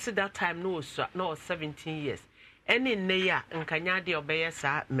 Or said that time no 17 years. Any neya and Kanyadi obey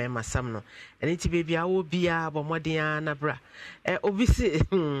sa Mema Samno. And it baby I will be a Bomodiana bra. Obviously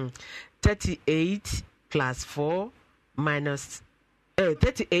 38 plus 4 minus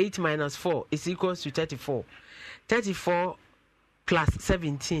 38 minus 4 is equals to 34. 34 plus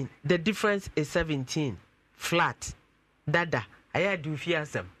 17. The difference is 17. Flat. Dada. I do fear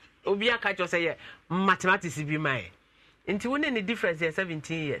some. Obia catch us say mathematics be my. Until when any difference is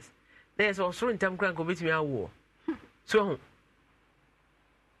 17 years. There's also in time crank with me a war. So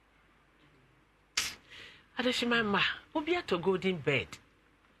I don't remember. Obia to golden bed.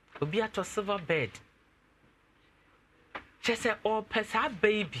 Obia to silver bed. She said, "Oh, pesa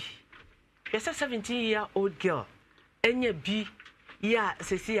baby." Yes, a 17-year-old girl. Any B ya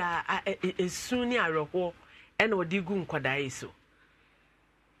sesi a esu ni aroho e na odi gu nkwadai so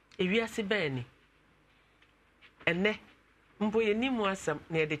ewiase ben ni enne mbo ye nimu asam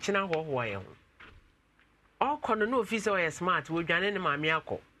na ye de kina hoho ye ho okono no office o smart wo dwane ne maame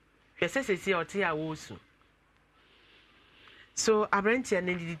akọ hwese sesi ote a wo su so abrantia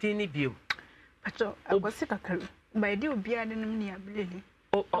ne didi ni bio pacho agosi kakaru by the obia de nim ni abilele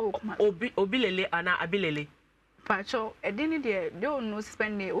obilele ana abilele pacho edini de no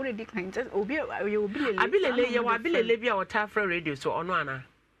spend the already kind obi obilele abilele ye wa abilele bia o ta fra radio so ono ana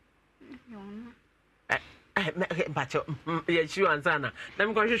pacho ye chu ansana na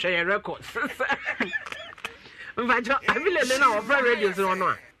me ko hwehwe ye record pacho abilele na o fra radio so ono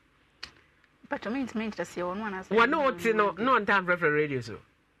a pacho me to see ono ana so one o ti no ntam fra radio so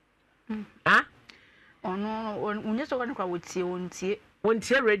ha ono unye so kwa wotie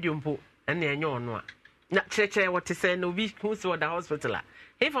wontie radio mpo ene enye ono a na cheche what to say no be who's the hospital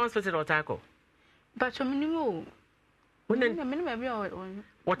if hospital or taco pacho minimo minimo be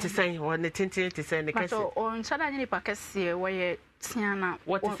what to say on the tintin to say the case on sada ni pakese where tiana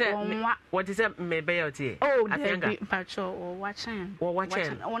what is that me be out here oh pacho or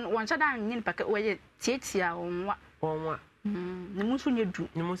watching on sada ni pakese where tietia onwa ne musu nyedu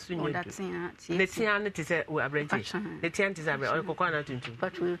ne tia ne te say we abrenti ne tia te say o kokwa na tuntum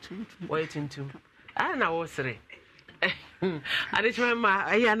pacho tuntum ana wo sere adechema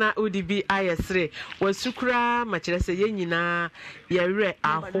ayana odibi ayesre wasukura machire se yenyina yere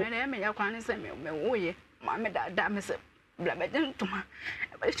aho na me yakwa ne se me woye ma me da me se bla be dentuma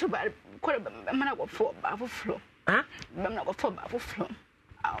e so ba ko mana go fo ba foflo ha be mana go fo ba foflo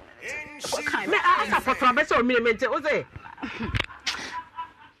me asa potro be so mente o se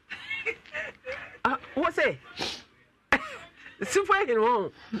wo se super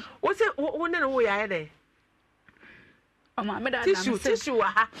hero wo se wo ne wo ya de o ma me da tissue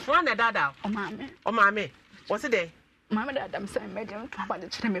ha one na dada o ma me wo se de ma me da dam se me de to ba de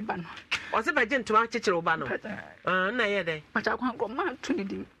kire me ba no wo se ba je ntuma kikire wo ba no na ye de pa cha kwan ko ma tu ni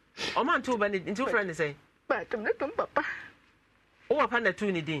din o ma tu ba ni ntu friend say ba tum ne tum papa o wa pa na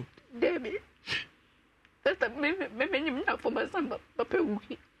tu ni din debi tata me nyim na fo ba san papa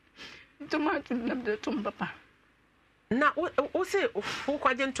wuki ntuma tu na de tum papa na o se o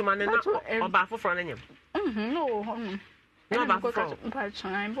kwaje ntuma ne na o ba foforo na nyem no hono no ba foforo pa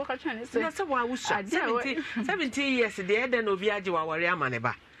chan bo ka chan se na se wa wusa 70 years de eden obi age wa ware amane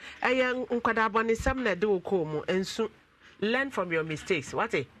ba eye nkwada abone sam na de okomu ensu learn from your mistakes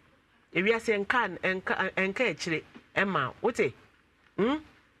what e wi ase enka echire ema what e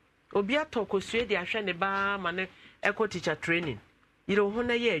obi atoko sue de ahwe ne ba mane eco teacher training yiro ho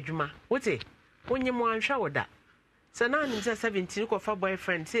na ye adwuma what e onye mo anhwa woda sana ni 17 ko fa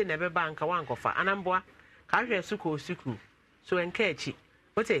boyfriend say na be banka wankofa anamboa ka hwe suku so enka echi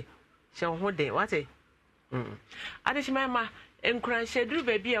what e she ho de what e adishima ma enkran shedru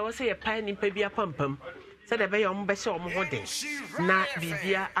baby a wo say ye pan nimpa bi apampam say da be ye omo be she omo ho de na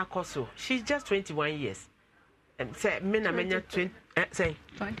bibia akoso she's just 21 years say me na menya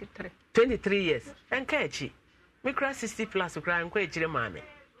 23 years enka echi me kra 60 plus kra enko echire maame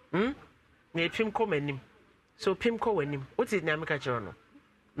me pim komanim so pim ko wanim wote na ameka kire no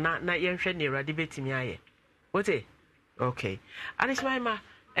na yenhwe ne rade betimi aye wote okay adishima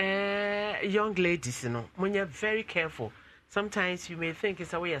young ladies when very careful sometimes you may think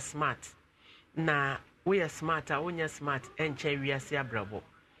it's a way smart na we are smarter when you're smart and we are abrabo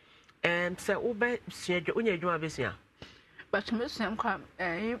so ube suedwo unya adwuma besua but me suam kwa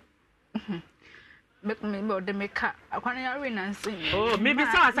me de meka akwana ya we nansi oh maybe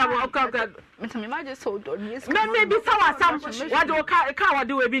sawasam okay me ma je so do ni maybe sawasam wado ka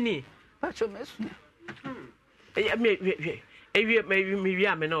wado we bi ni but me suam me ewie me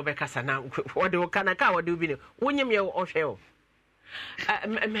ame na obekasa na wode wo kana ka wode obi ne wonyem ye ohwe o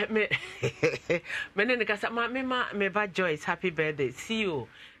me ne kasa me ba Joyce happy birthday see you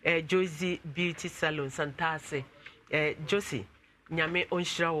Josie Beauty Salon Santase Josie nyame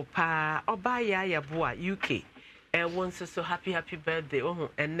onhira wo pa oba ya boa UK wonso so happy birthday oh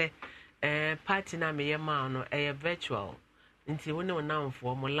enne party na me ye ma no virtual nti woni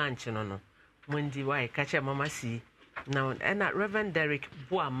wonamfo mo lunch no mondi why kache mama si now and Reverend Derek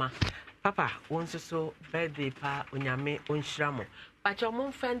Buama papa wonso so birthday pa onyame onhiramo but your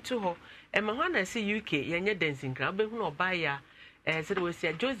mom fan to ho e ma hwana see UK yenye dancing crowd be hu oba ya said we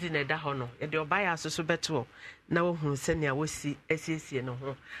see Josie na da ho no e de oba ya so beto na wo hu se ne wosi asiesie no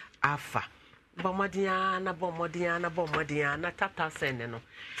ho afa bomodia na tata send no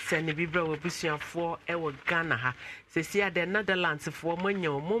send bibra we busuafo e wo Ghana ha se sia the Netherlands fo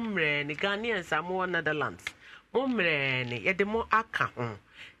monyo mumre ni Ghanaians amo Netherlands Momrene, yet the more aka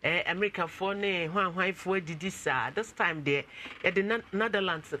America for ne, one for did this, this time there, yet the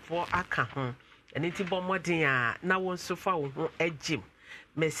Netherlands for aka and it's bombardia, now one so far, a gym.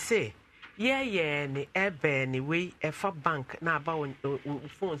 Me say, yeah, ni ebe ni way, a for bank, na about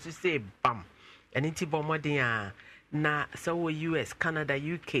phones to say bam, and it's bombardia. Na so US, Canada,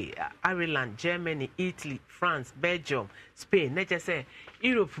 UK, Ireland, Germany, Italy, France, Belgium, Spain. Na just say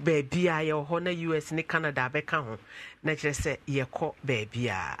Europe baby your honor US ni Canada beka ho. Na just say ye ko baby.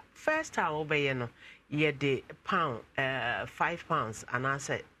 First time obey no ye de pound £5 and I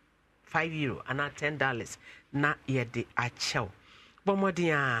say €5 and $10 na ye de achew.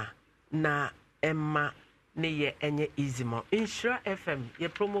 Bomodia na Emma ne ye enye easy mo. Insure FM ye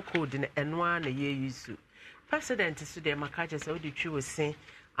promo code ne enwa na ye use. President is the Makaja Saudi Tree was saying,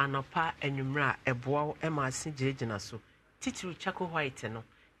 Anapa and Numra, a bow, Emma St. Jejina so. Titu Chaco White, no,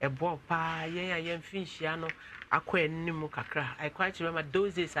 a bow pa, yam finchiano, aqua nimu kakra. I quite remember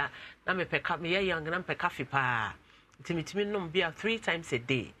those days are Name Pecap, me young and Pecafi pa. Timmy no beer 3 times a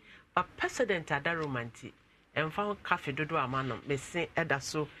day. But President Ada romantic and found coffee dodo a man, may say Eda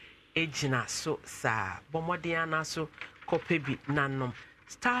so, Ejina so, sa, Bomodiana so, Copebi nanum,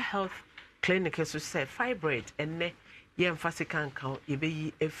 Star Health. Clinic so say fibroid and ne ye emphasican count ye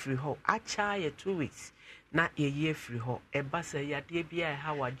be a free ho acha ye 2 weeks na ye year free ho e basa ya de bia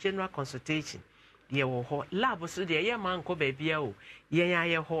how general consultation ye wo ho lab so de ye man ko ba bia o ye ya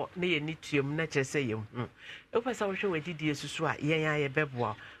ye ho na ye nituam na che say ye hu e pesa wo hwe wadidi susu a ye ya ye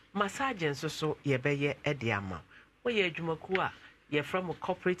beboa massage nso so ye be ye e de ama wo ye adwumaku a ye from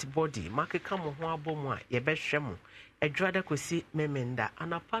corporate body makeka mo ho abomu a ye be hwe mo Edwada kosi memenda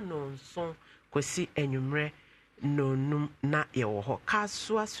anapa no nson kosi enwumre no num na ye wo ho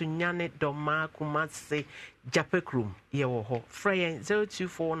kasua sunyane doma kumase japekrum ye wo ho frey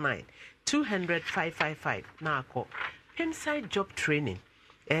 0249 200 na akọ Pimside job training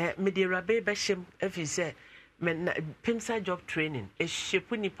medira be shem efise Pimside job training e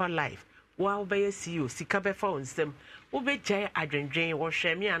shepu nipa life wa obeye CEO sika be fa onsem obegyae adwendwen wo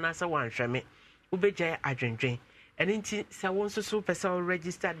hwe me anasa wan hwe me obegyae adwendwen. And inti sa won so person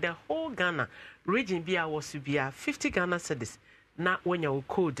register the whole Ghana region bia was bia 50 Ghana cedis na when your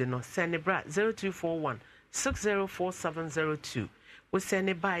code no send bra 0241 604702 we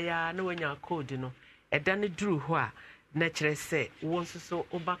send by ya na when your code no e dan duru ho a na kire say won so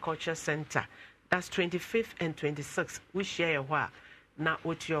Oba Culture Center that's 25th and 26th we share ho a na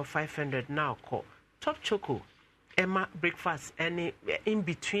what your 500 now call Top Choco Emma breakfast any in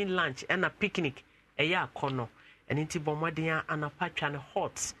between lunch and a picnic e ya kono and into bombardia and a patch and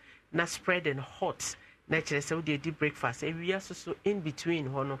hot, na spread and hot. Naturally, so they did breakfast. We are so in between,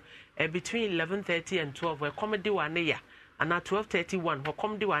 hono, between 11:30 and 12. Where comedy 1 year, and at 12:31, where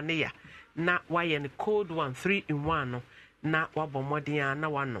comedy 1 year. Na why and cold 1 3 in 1. Na wa bombardia na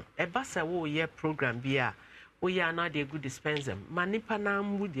one. A bassa wo year program beer. We are not a good dispenser. Manipa na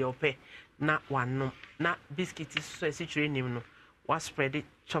mudi ope na one no. Na biscuit is so situated no. Was spread it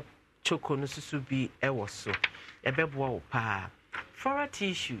chop. Choco no susu bi was so ebeboa pa flora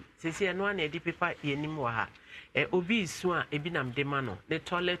tissue sisi eno na edi paper yenim wa ha obi su a ebi nam de ma no the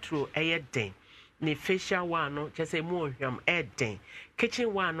toilet roll den ne facial one no just mu ohwam den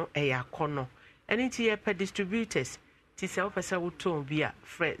kitchen one no akono eni ti ye per distributors ti se opesa wuton bi a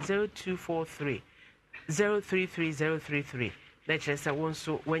fre 0243 033033 na chese won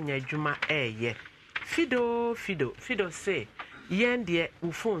so wanya adwuma fido say yen de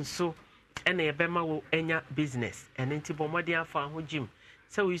wo phone so ena ye bema wo enya business and nti bomodi afa ho gym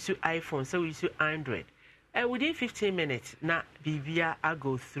so we use iPhone so we use Android within 15 minutes na bibia I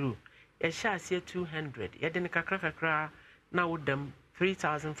go through ye sha se 200 ye de kakra na wo dem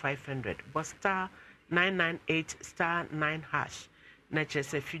 3500 but star 998 star 9 hash na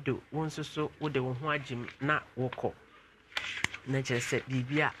chese fido won so wo de wo ho agym na woko na chese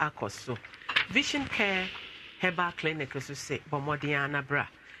bibia akoso Vision Care Herbal Clinic so say bomodiana bra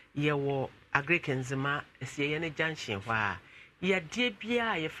ye wo agrikenzema ese ye ne junction hwa ya de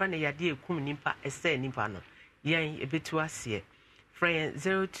bia ye fa ne ya de ekum nipa ese nipa no yen ebetu ase friend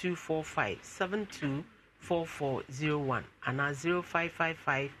 0245 724401 and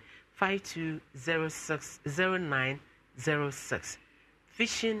 0555 52060906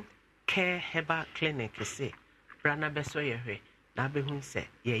 Vision Care Herbal Clinic say brana beso ye hwe na behun se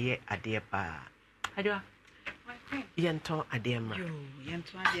ye ade pa adwa Yanto adema.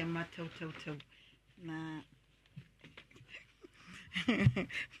 Yanto adema tew. Na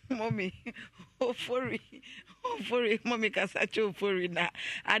mommy, ofori, mommy kasacho ofori na.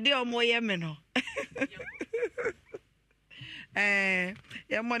 Ade omo ye me no.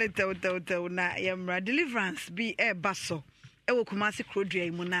 Yamone na yamra deliverance be a basso. Ewo Kumasi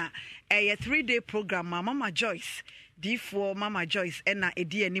Krodria Imuna. A 3-day program, Mama Joyce. D4 Mama Joyce ena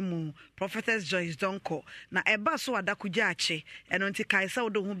edi animu Prophetess Joyce Donko na eba so adakuja ache eno nti kaisa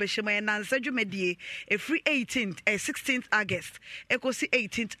odo hu behema na nsadwumedie e free 16th August ekosi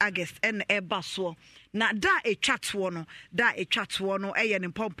 18th August en eba so na da etwatwo no eye ne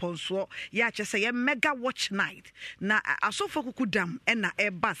pomponso ya che se ye mega watch night na asofo kukudam ena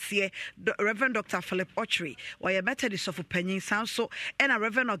eba se Reverend Dr. Philip Ochri or ye Methodist of Panyin Sanso ena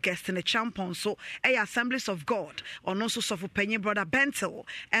Reverend August ne champon so Assemblies of God ono so sofu panyin brother Bentel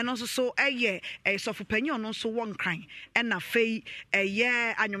and also so a sofu panyin ono so one crying and na fei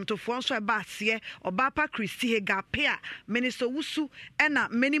anyomtofo so eba se Obapa Christy Hega Pia Minister Wusu and na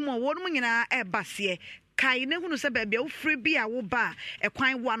many more wonu nyina eba se kai ne hunu se baabi a wo free bi a wo ba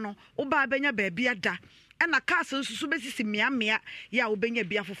ekwan wa no wo ba benya baabi ada na cars nsusu besisi mia ya obenya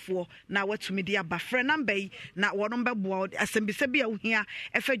bia fofo na watumi dia ba frɛ number yi na wono bɛboa asembisa bia wo hia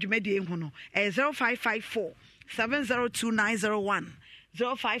ɛfa dwumadi ehu no 0554 702901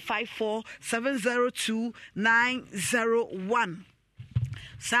 0554 702901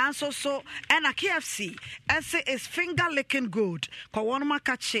 so and a KFC ese is finger licking good ko wonum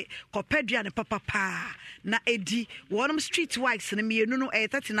akache ko pedua ne papa na edi wonum street wise ne mienu no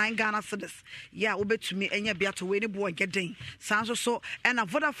 39 Ghana cedis ya obetumi enya biato we ne bo ngeden so and a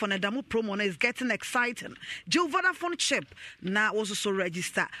Vodafone damu promo is getting exciting Joe Vodafone chip na also so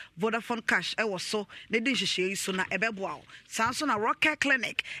register Vodafone cash e was so ne din hihye so na ebeboa so na Rocket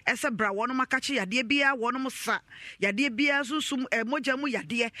Clinic ese bra wonum akache yade bia wonum sa yade bia susum moja mu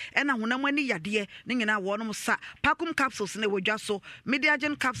yade ena honamani yade ne nyina wonum sa Pacum capsules ne wodwa so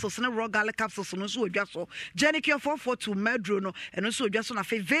Mediagen capsules ne raw garlic capsules no so wodwa so Genicure 442 Medro no eno so wodwa so na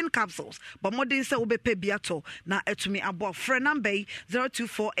fe vein capsules but modern say obepe biato na etumi abo frɛ number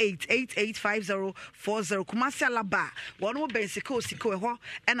 0248885040 Kumasi Alaba wonum bensiko siko ho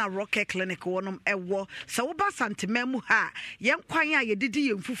ena Rocket Clinic wonum ewo sa wo ba santemam ha yenkwan a yedidi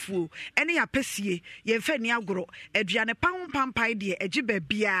yemfufuo ene ya pesie yemfa ni agoro aduane pampai de agiba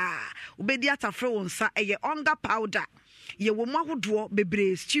bia obedi atafre wonsa eye onga powder ye wo mahodo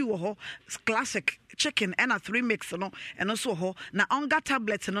bebre stew ho classic chicken and a 3 mix no and also ho na onga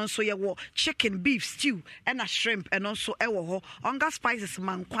tablets and also ye wo chicken beef stew and a shrimp and also ewo ho onga spices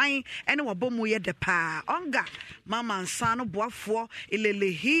man kwan and wo bomu ye de pa onga mama nsa no boafo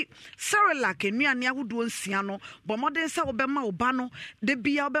elelehi Cerelac enuane ahodo nsia no bomoden se wo bema oba no de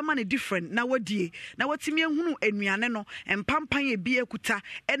bia wo bema ne different na wadie na watimi ehunu enuane no empampan e bia kuta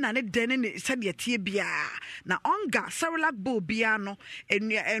ena ne den ne sade tie bia na onga Cerelac bo bia no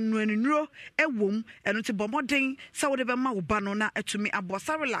enuanuro ewom eno ti bomodin sa wo de be ma wo ba no na atumi abo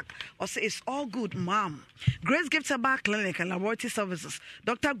Cerelac or say it's all good mom Grace Gift Bar Clinic and Laboratory Services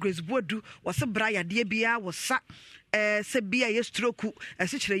Dr. Grace Bodu was a bra yade bia was sa se bia ye stroke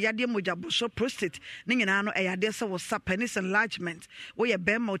se kire yade mojabo so prostate ne nyina no yade se was penis enlargement wo ye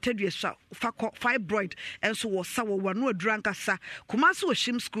be ma otadue so fibroid enso wo sa wo wano adranka sa Kumasi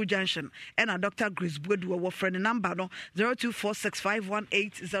Oshim School Junction and a Dr. Grace Bodu wo friend number no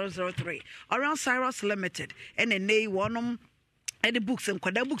 0246518003 around Cyrus Limited and a nay one Edi books and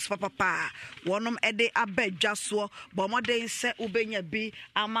kwada books papa wonom ede abedwa so bomode se ubenya bi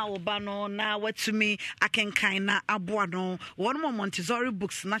ama obano na watumi akenkan na aboa no wonom Montessori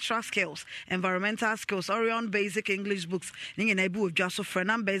books natural skills environmental skills Orion basic English books ninge na bi odwa so frɛ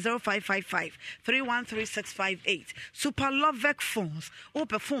number 0555 313658 Super Lovec phones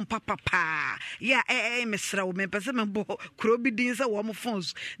open phone papa ya mesra wo mepese membo kuro bi din se wo mo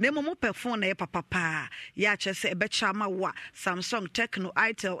phones na mo phone na papa ya kyese ebecha ma wa Samsung Techno,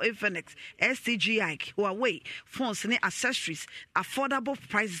 Itel, Infinix, STGI, Huawei, phones and accessories, affordable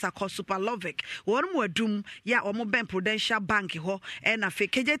prices are called Super Lovec. One more doom, ya omo ben Prudential Bank ho, and a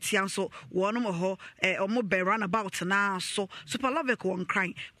fake tianso, one more ho, omo ben runabout now. So Super Lovec one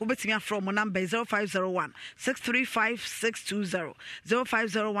crying. Who bet me from number 0501 635 620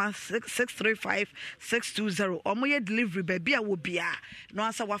 0501 635 620. Omo ye delivery baby a will be no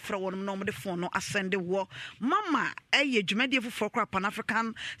answer what from one normal the phone no ascend the war. Mama, ye Jumedia for Pan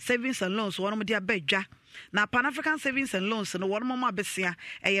African Savings and Loans, one of their bedja. Na Pan African Savings and Loans no one mama besia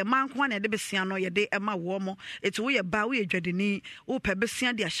e man kwan e de besia no ye de e ma wo mo it we ye ba we adwadeni wo pe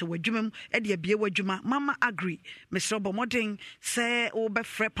besia de ahye wadwumam e de bie wadwuma mama agree Mr. Bomodin say wo be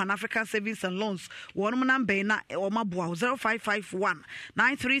free Pan African Savings and Loans one mo number na o ma boa 0551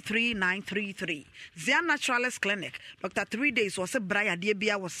 933 933 Zia Naturalist Clinic Dr. 3 days was a braya de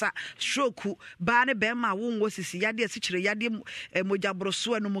bia was stroke ba ne be ma wo ngo sisi yade asikyire yade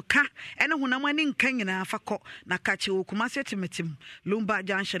mojabroso anu muka ene honamani nkan nyina nyinaa fa kɔ na ka kyɛ wo Kumasi Timetim Lumba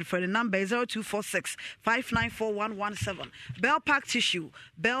Junction for the number 0246 594 Bell Park Tissue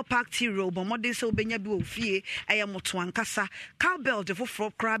Bell Park Tea Roll bomode se obenya bi wo fie ɛyɛ moto ankasa cowbell de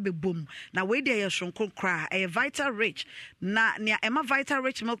foforo kra be bom na we de yɛ shronko kra ɛyɛ Vital Rich na nea ɛma Vital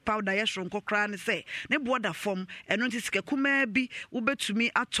Rich milk powder yɛ shronko kra ne se ne boda form ɛno nti sika kuma bi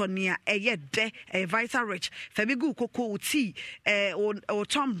wobetumi atɔ nea ɛyɛ de ɛyɛ Vital Rich fa bi gu koko tea o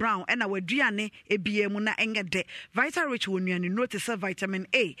Tom Brown ɛna waduane ebie mu na ɛnyɛ de Vital Rich wo nuane no te se vitamin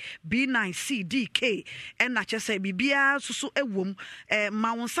A B9 C D K ɛna kyɛ sɛ bibia susu ewom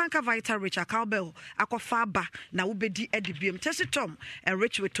ma won sanka Vital Rich cowbell akɔfa ba na wobedi edibiem tesi tom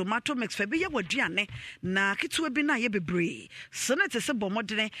rich with tomato mix fa bi yɛ waduane na kitwe bi na yɛ bebre senate se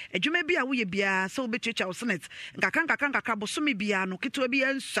bomodene adwuma bi a woyɛ bia sɛ wobetwetwa wo senate nkaka bosomi bia no kitwe bi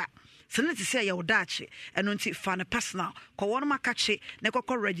ansa senate say ya odache eno nti fa ne personal ko won makache ne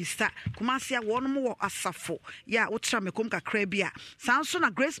kokɔ register Kumasi a won mo asafo ya wotra mekom kakra bia sanso na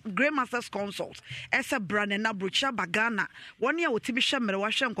Grey Masters Consult esa brand na brocha bagana won ya wotibi hwe mere wa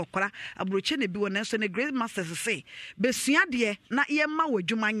hwe nkokora abroche ne bi won nso ne Grey Masters say besua de na yemma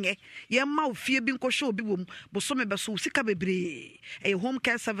wadwuma nye yemma ofie bi nkɔhwe obi wom bosome beso sika bebre home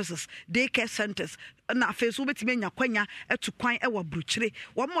care services day care centers na afeso betime nya kwanya etu kwan ewa brochire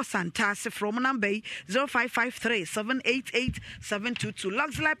wo mo santa from number 0553 788 722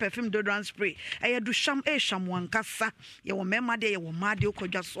 Luxury perfume deodorant spray do sham sham wankasa ye wo mema de ye wo ma de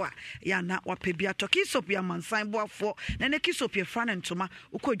okodwa so a ya na wapebia toki soap ya mansan boafo na ne kisop ye fra ntoma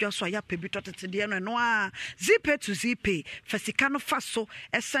okodwa so a ya pebi totete de no a zipay to zipay fasika no fa so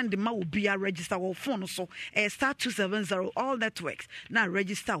send ma obi a register wo phone so star 270 all networks na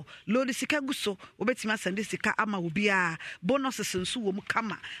register load sika guso obetima send sika ama obi a bonuses nso wo mu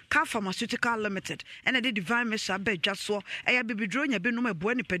kama Pharmaceutical Limited and the divine mesha bedja so eya bibidronya binum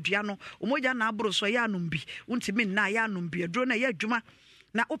eboa nipadua no omoja na abro so ya numbi untimi na ya numbi edro na ya dwuma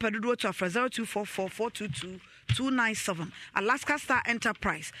na opedodo to afra 0244422297 Alaska Star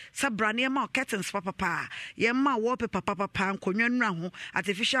Enterprise sabrane ma curtains papa yemma wallpaper papa nkonwa nura ho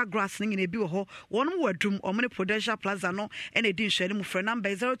artificial grass ngine bi wo ho wonum wadum omne Prudential Plaza no and edin hwele mu frɛ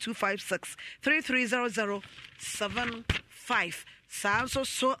number 0256 330075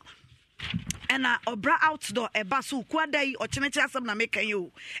 so and obra outdoor basu kwadai or chinete asam na make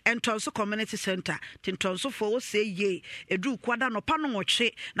you and Tonso Community Center tintonso for say ye edu kwada no pano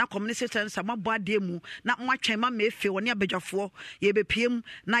nwoche na community center mabwa demu na mwatwen ma mefe woni abedwafo ye bepiem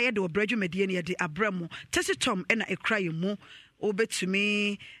na ye de obraju medie ne ye de abramu tesi tom na ekra mu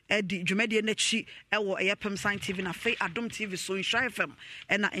obetumi edi dwumedie na chi ewo eyepem sign TV na fe Adom TV so Insha FM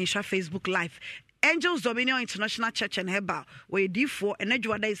na Insha Facebook live Angels Dominion International Church and Heba where D4 and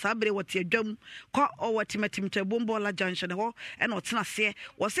Edward is sabre what ye dum ko or what timetim bombola junction ho and what's na say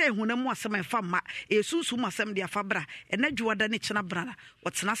was say hunemu asem fama esusu masem dia fabra and Edward ne chena brana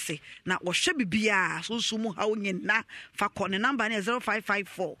what's na say na wo hwe bibia susu mu ha onyin na fa ko ne number ne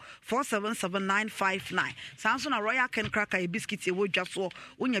 0554 477959 Samson a Royal Ken Cracker e biscuit e wo dwaso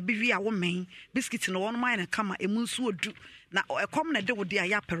onya biwi a wo men biscuit no won man kama emu nsu odu na ekom na de wo dia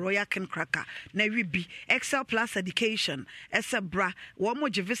ya Royal Ken Cracker na wibi Excel Plus Education esebra wo mo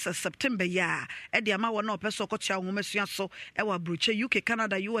visa September ya e de ama wo na opeso kotia nwomesua so e wa broche UK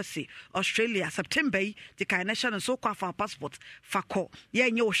Canada USA Australia September the kind nation so kwa for passport fako ye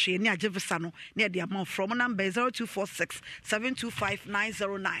nye wo hwe ne age visa no ne de ama from number 0246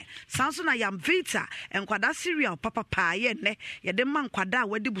 725909 sanso na yam vita enkwada serial papa pa ye ne ye de man kwada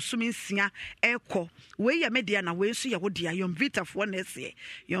wadi busumi nsia eko we ye media na we nso ye wo dia yom vita for na ese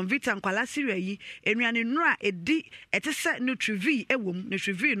yom vita nkwala serial yi enuane nura edi etese nutrivi ewom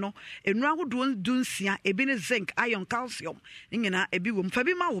nutrivi no enura hodo dunsia ebi ne zinc iron calcium nyina ebi wom fa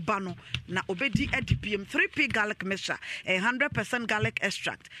bi ma wo ba no na obedi edipm 3p garlic mixture 100% garlic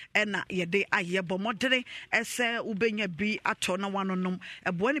extract ena yede aye bomodere ese ubenya bi ato na wanonom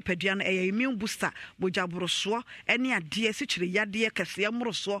ebo ni padua no immune booster bojabroso ene ade sichire yade kese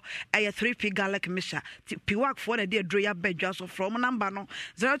amroso 3p garlic mixture piwak for na de adro ya bedwa so from number no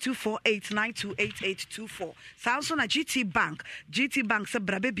 0248928824 Samson na GT Bank se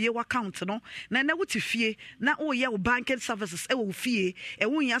brabe bie account no na wutifie na oye wo banking services e wo fie e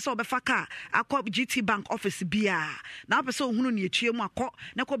wunya so obefa ka akọ GT Bank office bia na apese ohunu ne etue mu akọ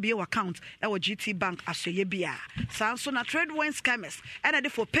na kọ bie account e wo GT Bank asoye bia Samson na trade wine chemist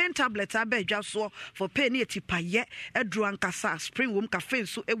and for pain tablet abedwa so for pain ne etipaye edru ankasa spring wom cafe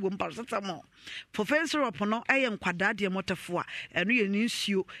so e wom paracetamol for pain syrup no eyem kwada de motafo a ɛno yɛ ne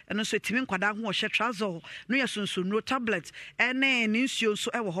nsuo ɛno nso etimi nkwadaa ho ɔhyɛ trouser no yɛ sunsunro tablet ɛne ne nsuo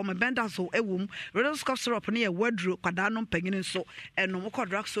nso ɛwɔ hɔ mebendazole ɛwɔ mu Reynolds cough syrup ne yɛ waduro kwadaa no mpanyini nso ɛno mokɔ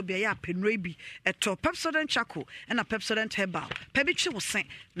drugstore bi ɛyɛ apenoi bi ɛtɔ Pepsodent charcoal ɛna Pepsodent herbal pɛbi twe wo se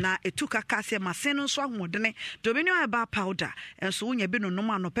na etu kaka se masen no nso ahoɔdene Dominion herbal powder ɛnso wonya bi no nom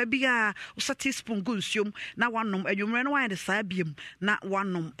anɔpa bi a wo teaspoon gu nsuom na wanom adwumre no wayɛ de saa biem na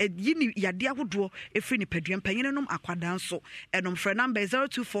wanom yi ni yade ahodoɔ ɛfiri nipadua mpanyini nom akwadaa nso ɛnom frɛ number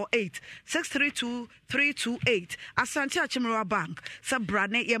 0248 632 328 Asante Achimura Bank sɛ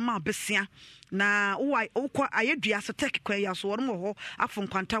brane yɛma besia na wokɔ ayɛdua so tech kwa ya so wɔn mo hɔ afo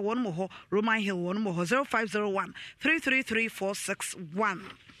nkwanta wɔn mo hɔ Roman Hill wɔn mo hɔ 0501 333461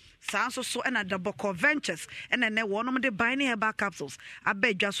 Sanso so and the Boko Ventures and then one of the binding herbal capsules. I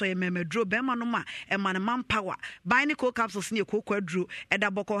bet just so a memedro bemanoma and man power. Binding co capsules near cocoa drew at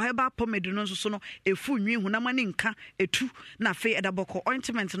the Boko herbal pomade no so a full new hunamaninka a two na fe at the Boko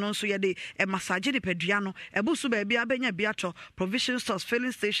ointment non so yade a massage de pediano a busu baby abenya beato provision stores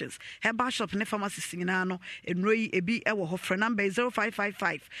filling stations herbal shop ne pharmacy sinano and Roy a b ewo hofre number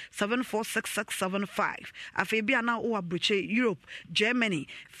 0555 746675. A fabia now or Bruche Europe Germany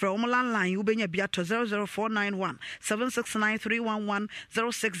from landline ubenya biato 00491 769311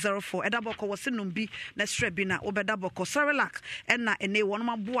 0604 edaboko wasinumbi na strebina obedaboko sarelac ena ene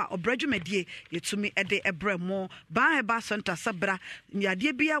wonoma boa obradwumedie yetumi ede ebremo ban heba center sabra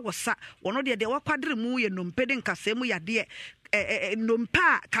yade bia wosa wono de wakwadere mu ye nompede nkasemu yade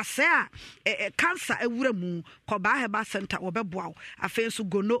nompa kasea cancer ewura mu koba heba center obeboa afen so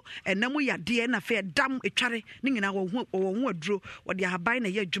gono enamu yade na fe dam etware ni nyina wo ho aduro wode ahaban na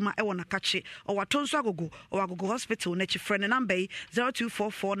ye adwuma e wona kache owatonso agogo hospital na chifrene number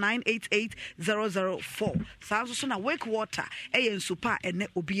 0244988004 sanso so na wake water nsupa ene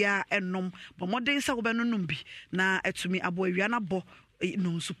obia enom bomoden sa wo benunum bi na etumi abo awia na bo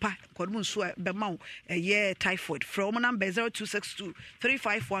no super kodum so be ma ye typhoid from number 0262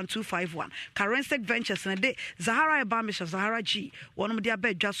 351251 Currency Ventures na de Zahara Ebamisha Zahara G one of the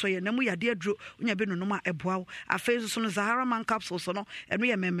abedwa so ye na mu yade aduro unya be no ma eboawo afei so no Zahara man capsules no eno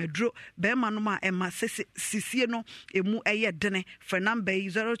ye memeduro be ma no ma ema sisie no emu eye dene for number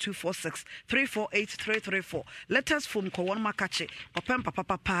 0246 348334 letters from ko one makache opem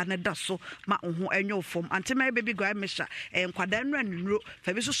papa na da so ma ho enyo fom antima baby guy mesha enkwada nru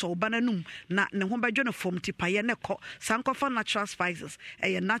fabi so bananum na ne ho badwo ne fom tipaye ne ko sankofa natural spices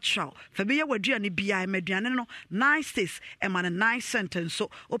natural fabi ye waduane bia maduane no 9 states e man 9 sentence so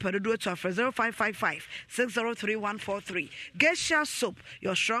opedo to 0555 603143 Geisha soap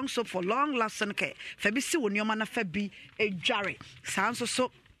your strong soap for long lasting care fabi si woni oma na fabi edware sanso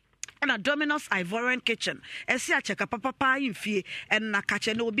so na Domino's Ivorian Kitchen esi acheka papa infie en na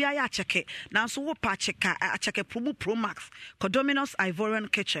kache na obi aya acheke na so wo pa acheke Pro Max ko Domino's Ivorian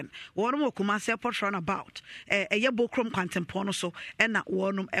Kitchen wonum Kumasi Airport runabout eye bokrom kwantempo no so na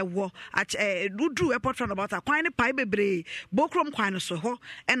wonum ewo dudu airport runabout akwan ne pai bebre bokrom kwan no so ho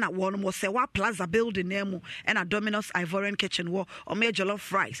na wonum wo se wa plaza building nemu na Domino's Ivorian Kitchen wo o me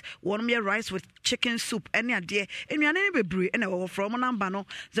jollof rice wonum ye rice with chicken soup ene ade enuane ne bebre na wo from number no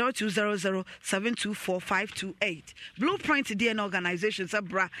 0200724528 Blueprint DNA organization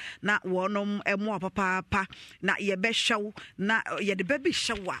sabra na wonom emo papa na ye be show na ye de baby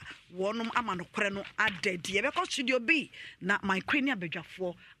shower wonom amanokore no aded ye be ko studio B na my queen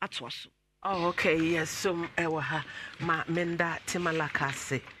abedwafo atoaso. Oh, okay, yes, so ewa ha ma menda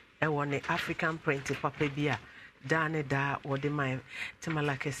timalakase ewa ne African print papa bia dane da wode my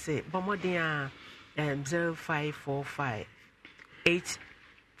timalakase bomodia 0545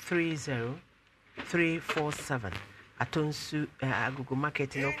 830-347 atonsu agogo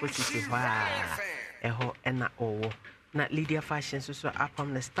market in opposite wa eho ena owo na Lydia Fashion so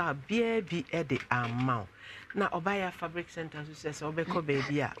apam na star baby e de amount na obaya fabric center so say obeko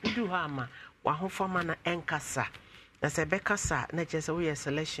baby a udu ha ama wa ho forma na enkasa na se bekasa na chese we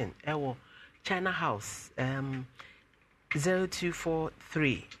selection ewo China House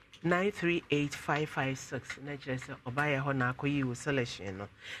 0243 938556 na jese obaya ho na akoyi wo selection no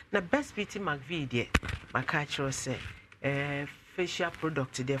na best beauty McVie de makachro say facial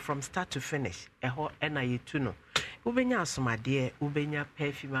product there from start to finish eho na yetu no ubenya asomade ubenya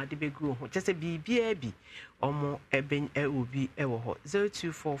perfume ade begu ho jese bibia bi omo eben obi ewo ho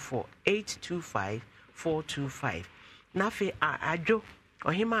 0244 825 425 na fe adwo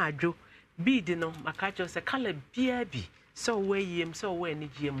ohima adwo bead no makachro say color bia bi so we yem so we ni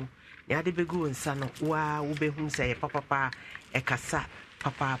giemu ni ade begu nsa no wa wo behum say papa ekasa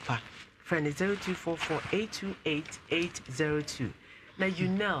papa friend 0244828802 na you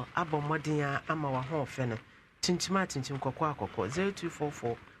know abomodin ama wa ho fe no tintim kokko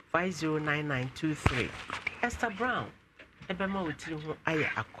 0244 509923 Esther Brown ebema wotiri ho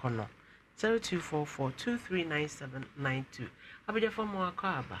aye akono 0244 239792 abija for mo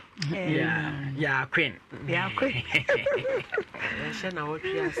akaba yeah queen shana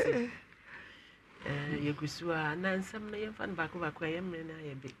wotwiase yegusua na nsam na yemfa na bako ayemne na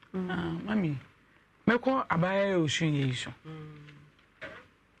ayebe mami meko abaya osun yeso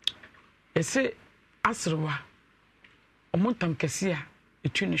ese asrewa omontam kese a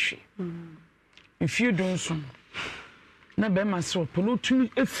etu ne hwe mfie donso na be ma se opono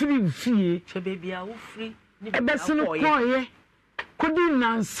tumi efiri fie che baby a wo free ni ebe se no koye kodi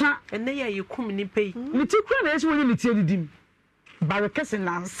nansa ene ya yekum ni pei ni ti kura na ese woni ni ti didim barekese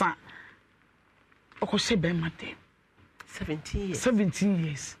nansa okose be ma de 17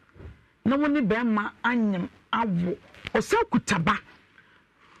 years na woni be ma anyem awo osakutaba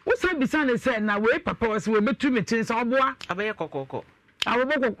wosa bisane se na we papa was we betu metin se oboa abaye kokoko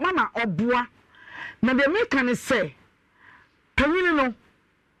awoboko mama oboa na de make ne se panyini no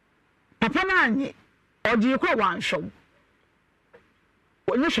papa na anye odi ko wanhwo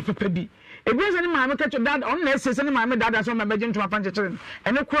wonye hwe papa bi ebiese ne maame ka to dad on na ese se ne maame dad so ma beje ntoma panche chere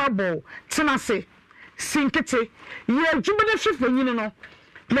ene ko abo tena se sinkete ye djumede hwe panyini no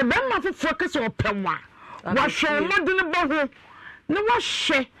na be ma fofo ka se opemwa wa hwe modene bo ho na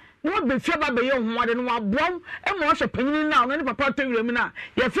wahwe na wabefia ba be ye ho ade no wabom e mo hwe panyini na no ne papa to wirem na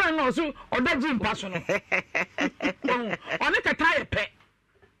ye fe no so odaji mpa so no one keta ye pe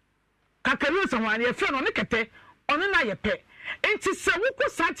kakari so wan ye fe no ne kete one na ye pe enti se wuko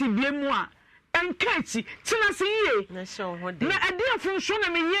sati biemu a enkachi tina se ye na show ho de na ade afunso na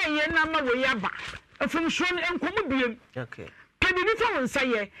me ye na ma wo ye ba afunso no enkomu biem okay pedi bi fa won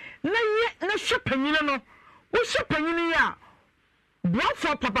saye na ye na hwe panyini no wo hwe panyini ya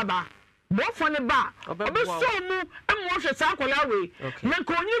boafo papa ba boafo ne ba obeso mu emo hwe sa akola we na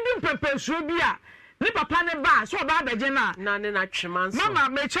konyi bi mpempensuo bi a ne papa ne ba so ba daje na ne na twema nso mama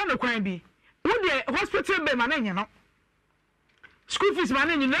me che ne kwan bi wo de hospital be ma na nye no school fees ma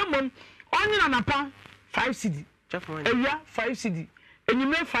na nye na mom onye na napa 5 cedi ewia 5 cedi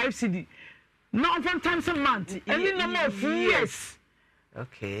enyime 5 cedi na oftentimes a month any number of years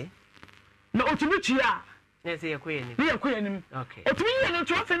okay na otubuchia yes ye koye ni okay otubi ye no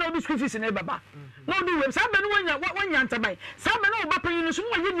twa fe na obi school fees na baba na obi we sa be no wanya ntabai sa be no oba panyi no so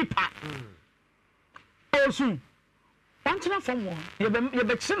mo ye nipa osun wantina from one ye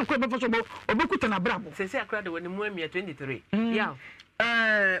be kise no ko be foso obekuta na brabo se akra de woni mu amia 23 yeah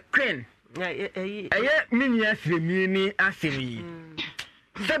queen eye mini afremi ni afremi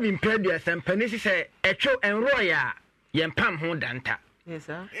sabi mpedi asampani se etwo enro ya ye mpam ho danta yes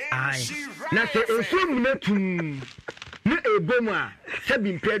sir ai na se ensum na tum ni ebomu a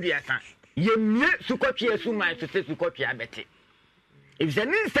sabi mpedi asa ye mie sukotwe asuma so se sukotwe abete if the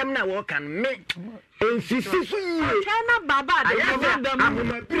nsem na wo kan me ensisi so yie chana baba de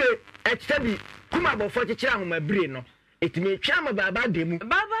ahoma bire etsabi kuma bofo kikira ahoma bire no etime twama baba demu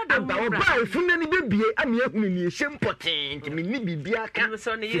aba oba efuna ni bebie amia hunu ni ehyem potent me ni bibia ka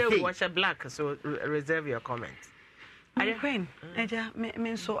so ne yire wash black so reserve your comments Queen, eja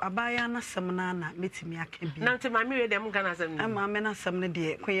me so abaya na semna na metimi aka bi. Na ntima me we dem kana sem ni. Ama me na semne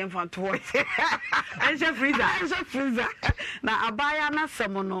de kwen fa to. Answer freezer. Na abaya na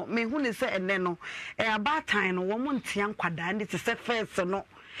sem no me hu ne se ene no. E abatan no wo mo ntia nkwada ndi te se first no.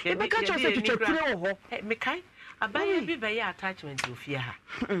 E be ka cho se twetwetire wo ho. Me kai abaya bi be ya attachment ofie ha.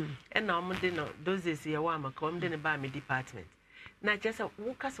 E na om de no those days ye wa amaka om de ne ba me department. Na just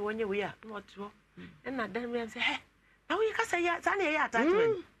wo ka se wonye we a no to. E na dan me say hey now you can say ya zani ya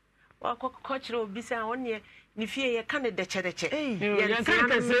attachment wa kochiro bisa wonye ni fie ye kan de chereche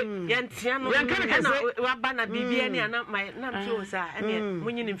yan tia no wa bana bibia ni na na mfio sa ene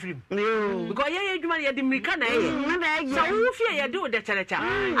munyi ni mfirim because ye adwuma ye de mirika na ye so wo fie ye de de chereche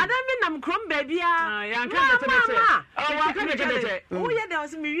adam mi nam krom ba bia yan kan de chereche wa kan de chereche wo ye de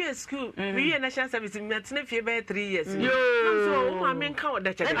was mi wie school mi wie national service mi atene fie ba 3 years so wo ma men kan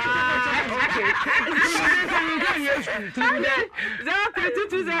de chereche okay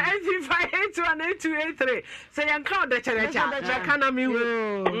 032282823 say yan crowd the cherecha kana mi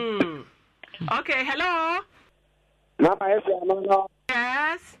okay hello Mama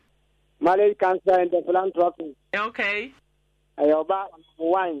yes Malay cancer and the philanthropy okay ayoba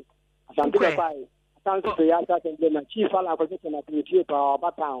wine asante pai asante to ya ta tembe chief ala ko se na committee pa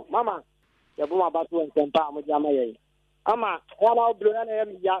oba town mama ya bo ma ba so nsempa mo jama ye ama ya na oblo ya na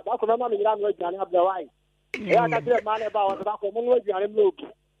ya ba ko mama mi ra no aduane abla wine ya ka tire ma na ba o ba ko mo no aduane mo obi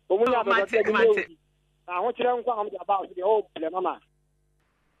o mo ya ba na ho kire nkwa am ja ba o de o ble mama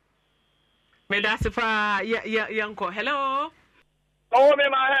Medasifa yanko. Hello. Oh, me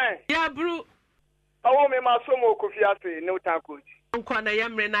my Yeah, bro. Oh, me my somo kofiase no tankut. Unko na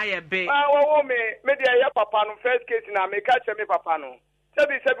yamre na ye be. Oh, me dia ya papa no first case na me catch me papa no.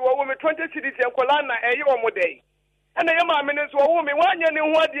 Sabi wo me 20 cities en kola na eyi o mo dey. And the young man is wo me one year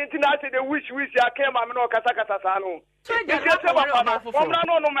in what the internet the wish I came am no kasa sa no. So just about from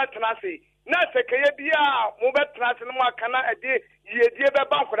no metrase. Na se keye bia mo betrase no akana ade ye die be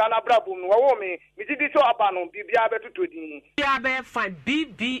bank na brabum no wo me didi so aba no bibia betuto din. Bia be fine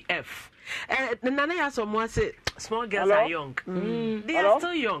BBF. Nana ya so mo say small girls are young. They are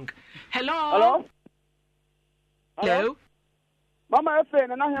still young. Hello. Mama efe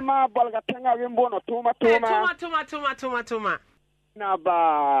na hema bolga tenga wimbo no tuma. Na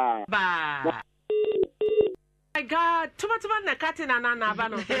ba. My God, tuma na kati na ba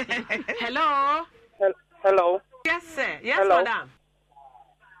no. Hello. Hello. Yes sir. Yes hello. Madam.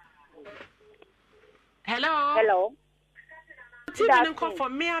 Hello. TV no call for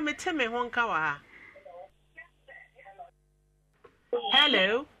me am teme ho nka wa.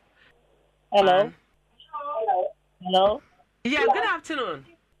 Hello. Yeah, good afternoon.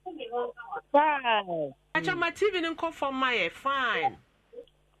 Fine. Actually, my TV didn't call for my fine.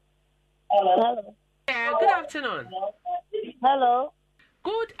 Hello. Yeah, good afternoon. Hello.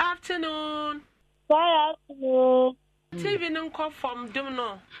 Good afternoon. Fine afternoon. TV didn't call from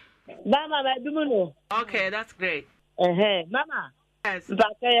Dumno. Mama, my Dumno. Okay, that's great. Mama. Yes.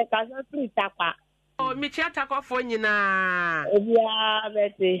 Bakaya kasa free tapa. Oh, mi chata ko for nyina. Yeah,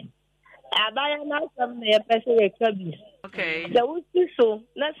 Betty. Abaya na some na pese ye kabi. Okay. The wuti so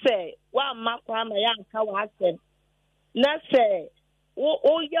na say wa makwa ma ya nka wa asem. Na say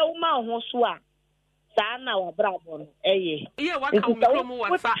o ye wo ma ho so a saa na wa brabo no eye. Ye wa ka wo mu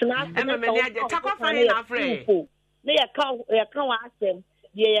wa sa. Ememe ne age takwa fa na afre. Ne ya ka wa asem.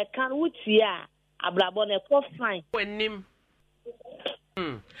 Ye ya kan wuti a abrabo na ko fine. Wanim.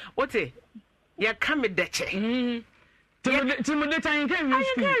 Wote? Ya kame deche. Timudeta in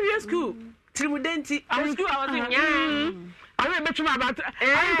school. Timudenti. I was school. I was in I will bet you about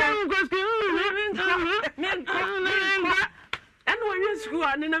and when you school,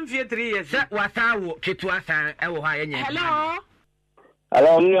 I didn't fear 3 years. That was our Chituasa. Hello, hi.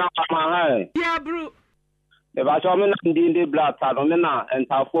 Yeah, bro. If I saw me in the black Sadomina and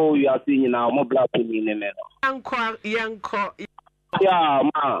Tafo, you are seeing now more black in the young yeah,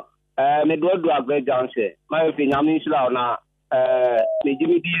 ma. Me do a great dance. My thing, I'm in Slough me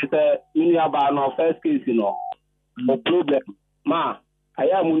Jimmy D is about no first case, no problem. Ma, I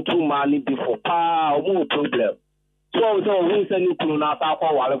am too money before more problem. So we send you to not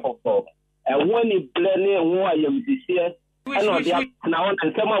for while for. And when you blend in who I am this year, I know now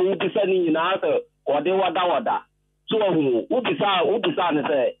and someone will be sending in answer or they were that. So who be sad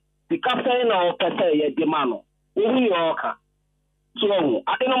say, the captain or per se, a demano. Who you are. So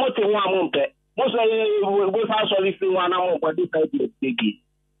I don't know what you want. Most we actually feel one more for this type of thing.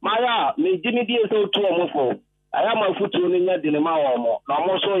 Maya, me Jimmy D so too more. I am a foot in the dinema more. No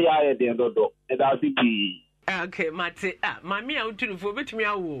more so ya at the end of the that's okay, Mate. Mammy, I would do for bit me.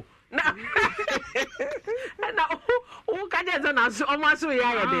 Now, who can you answer almost so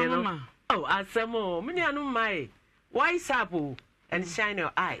ya? Oh, as some more. Many are no my. Wise up and shine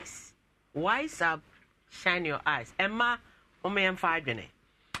your eyes. Wise up, shine your eyes. Emma. Omeyan 5 minutes.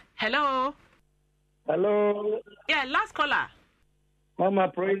 Hello. Yeah, last caller. Mama,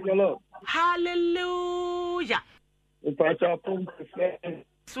 praise the Lord. Hallelujah.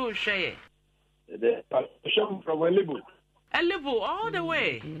 So share. From Elibu. Elibu all the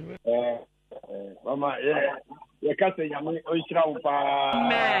way. Mama, yeah. You can't say I'm man.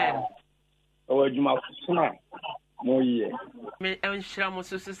 Oh, you must smile. Me enshiramu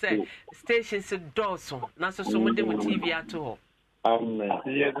so say stations Dawson na so mo dem TV ato. Amen.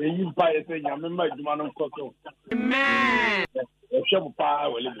 Yeah, you buy say ya member duma no koso. Amen. E shop pa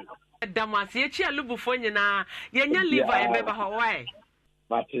wele. Damas ye chi alubufo nyina ye nya liver e beba ho why.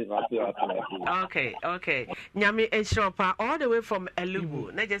 Okay. Nyame enshropa all the way from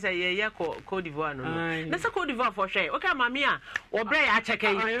Elubu. Na just say ye Cote d'Ivoire no. Na say Cote d'Ivoire for sure. Okay, mami a obre ya cheke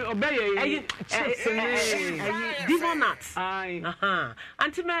yi. Obre ye. Divonat.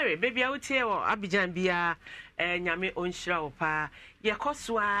 Auntie Mary, baby awutie wo Abidjan bia nyame onshropa. Ye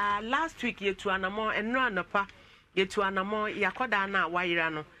koswa last week ye tu anamo enno anapa. Ye tu anamo yakoda na wayira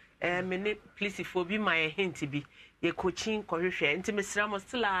no. Me please for be my hint bi. Ye coaching kohwehwe nti mesra mo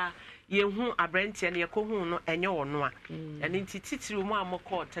stila ye hu abrantie na ye ko hu no enye wono a ene nti titiri mu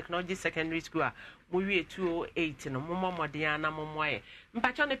amoko technology secondary school a mo wie 208 no mo moden ana mo moye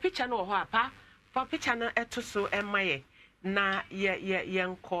mpacho ne picture no ho apa pa picture no eto so emaye na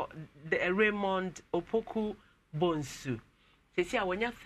yenko Raymond Opoku Bonsu sesi a wonya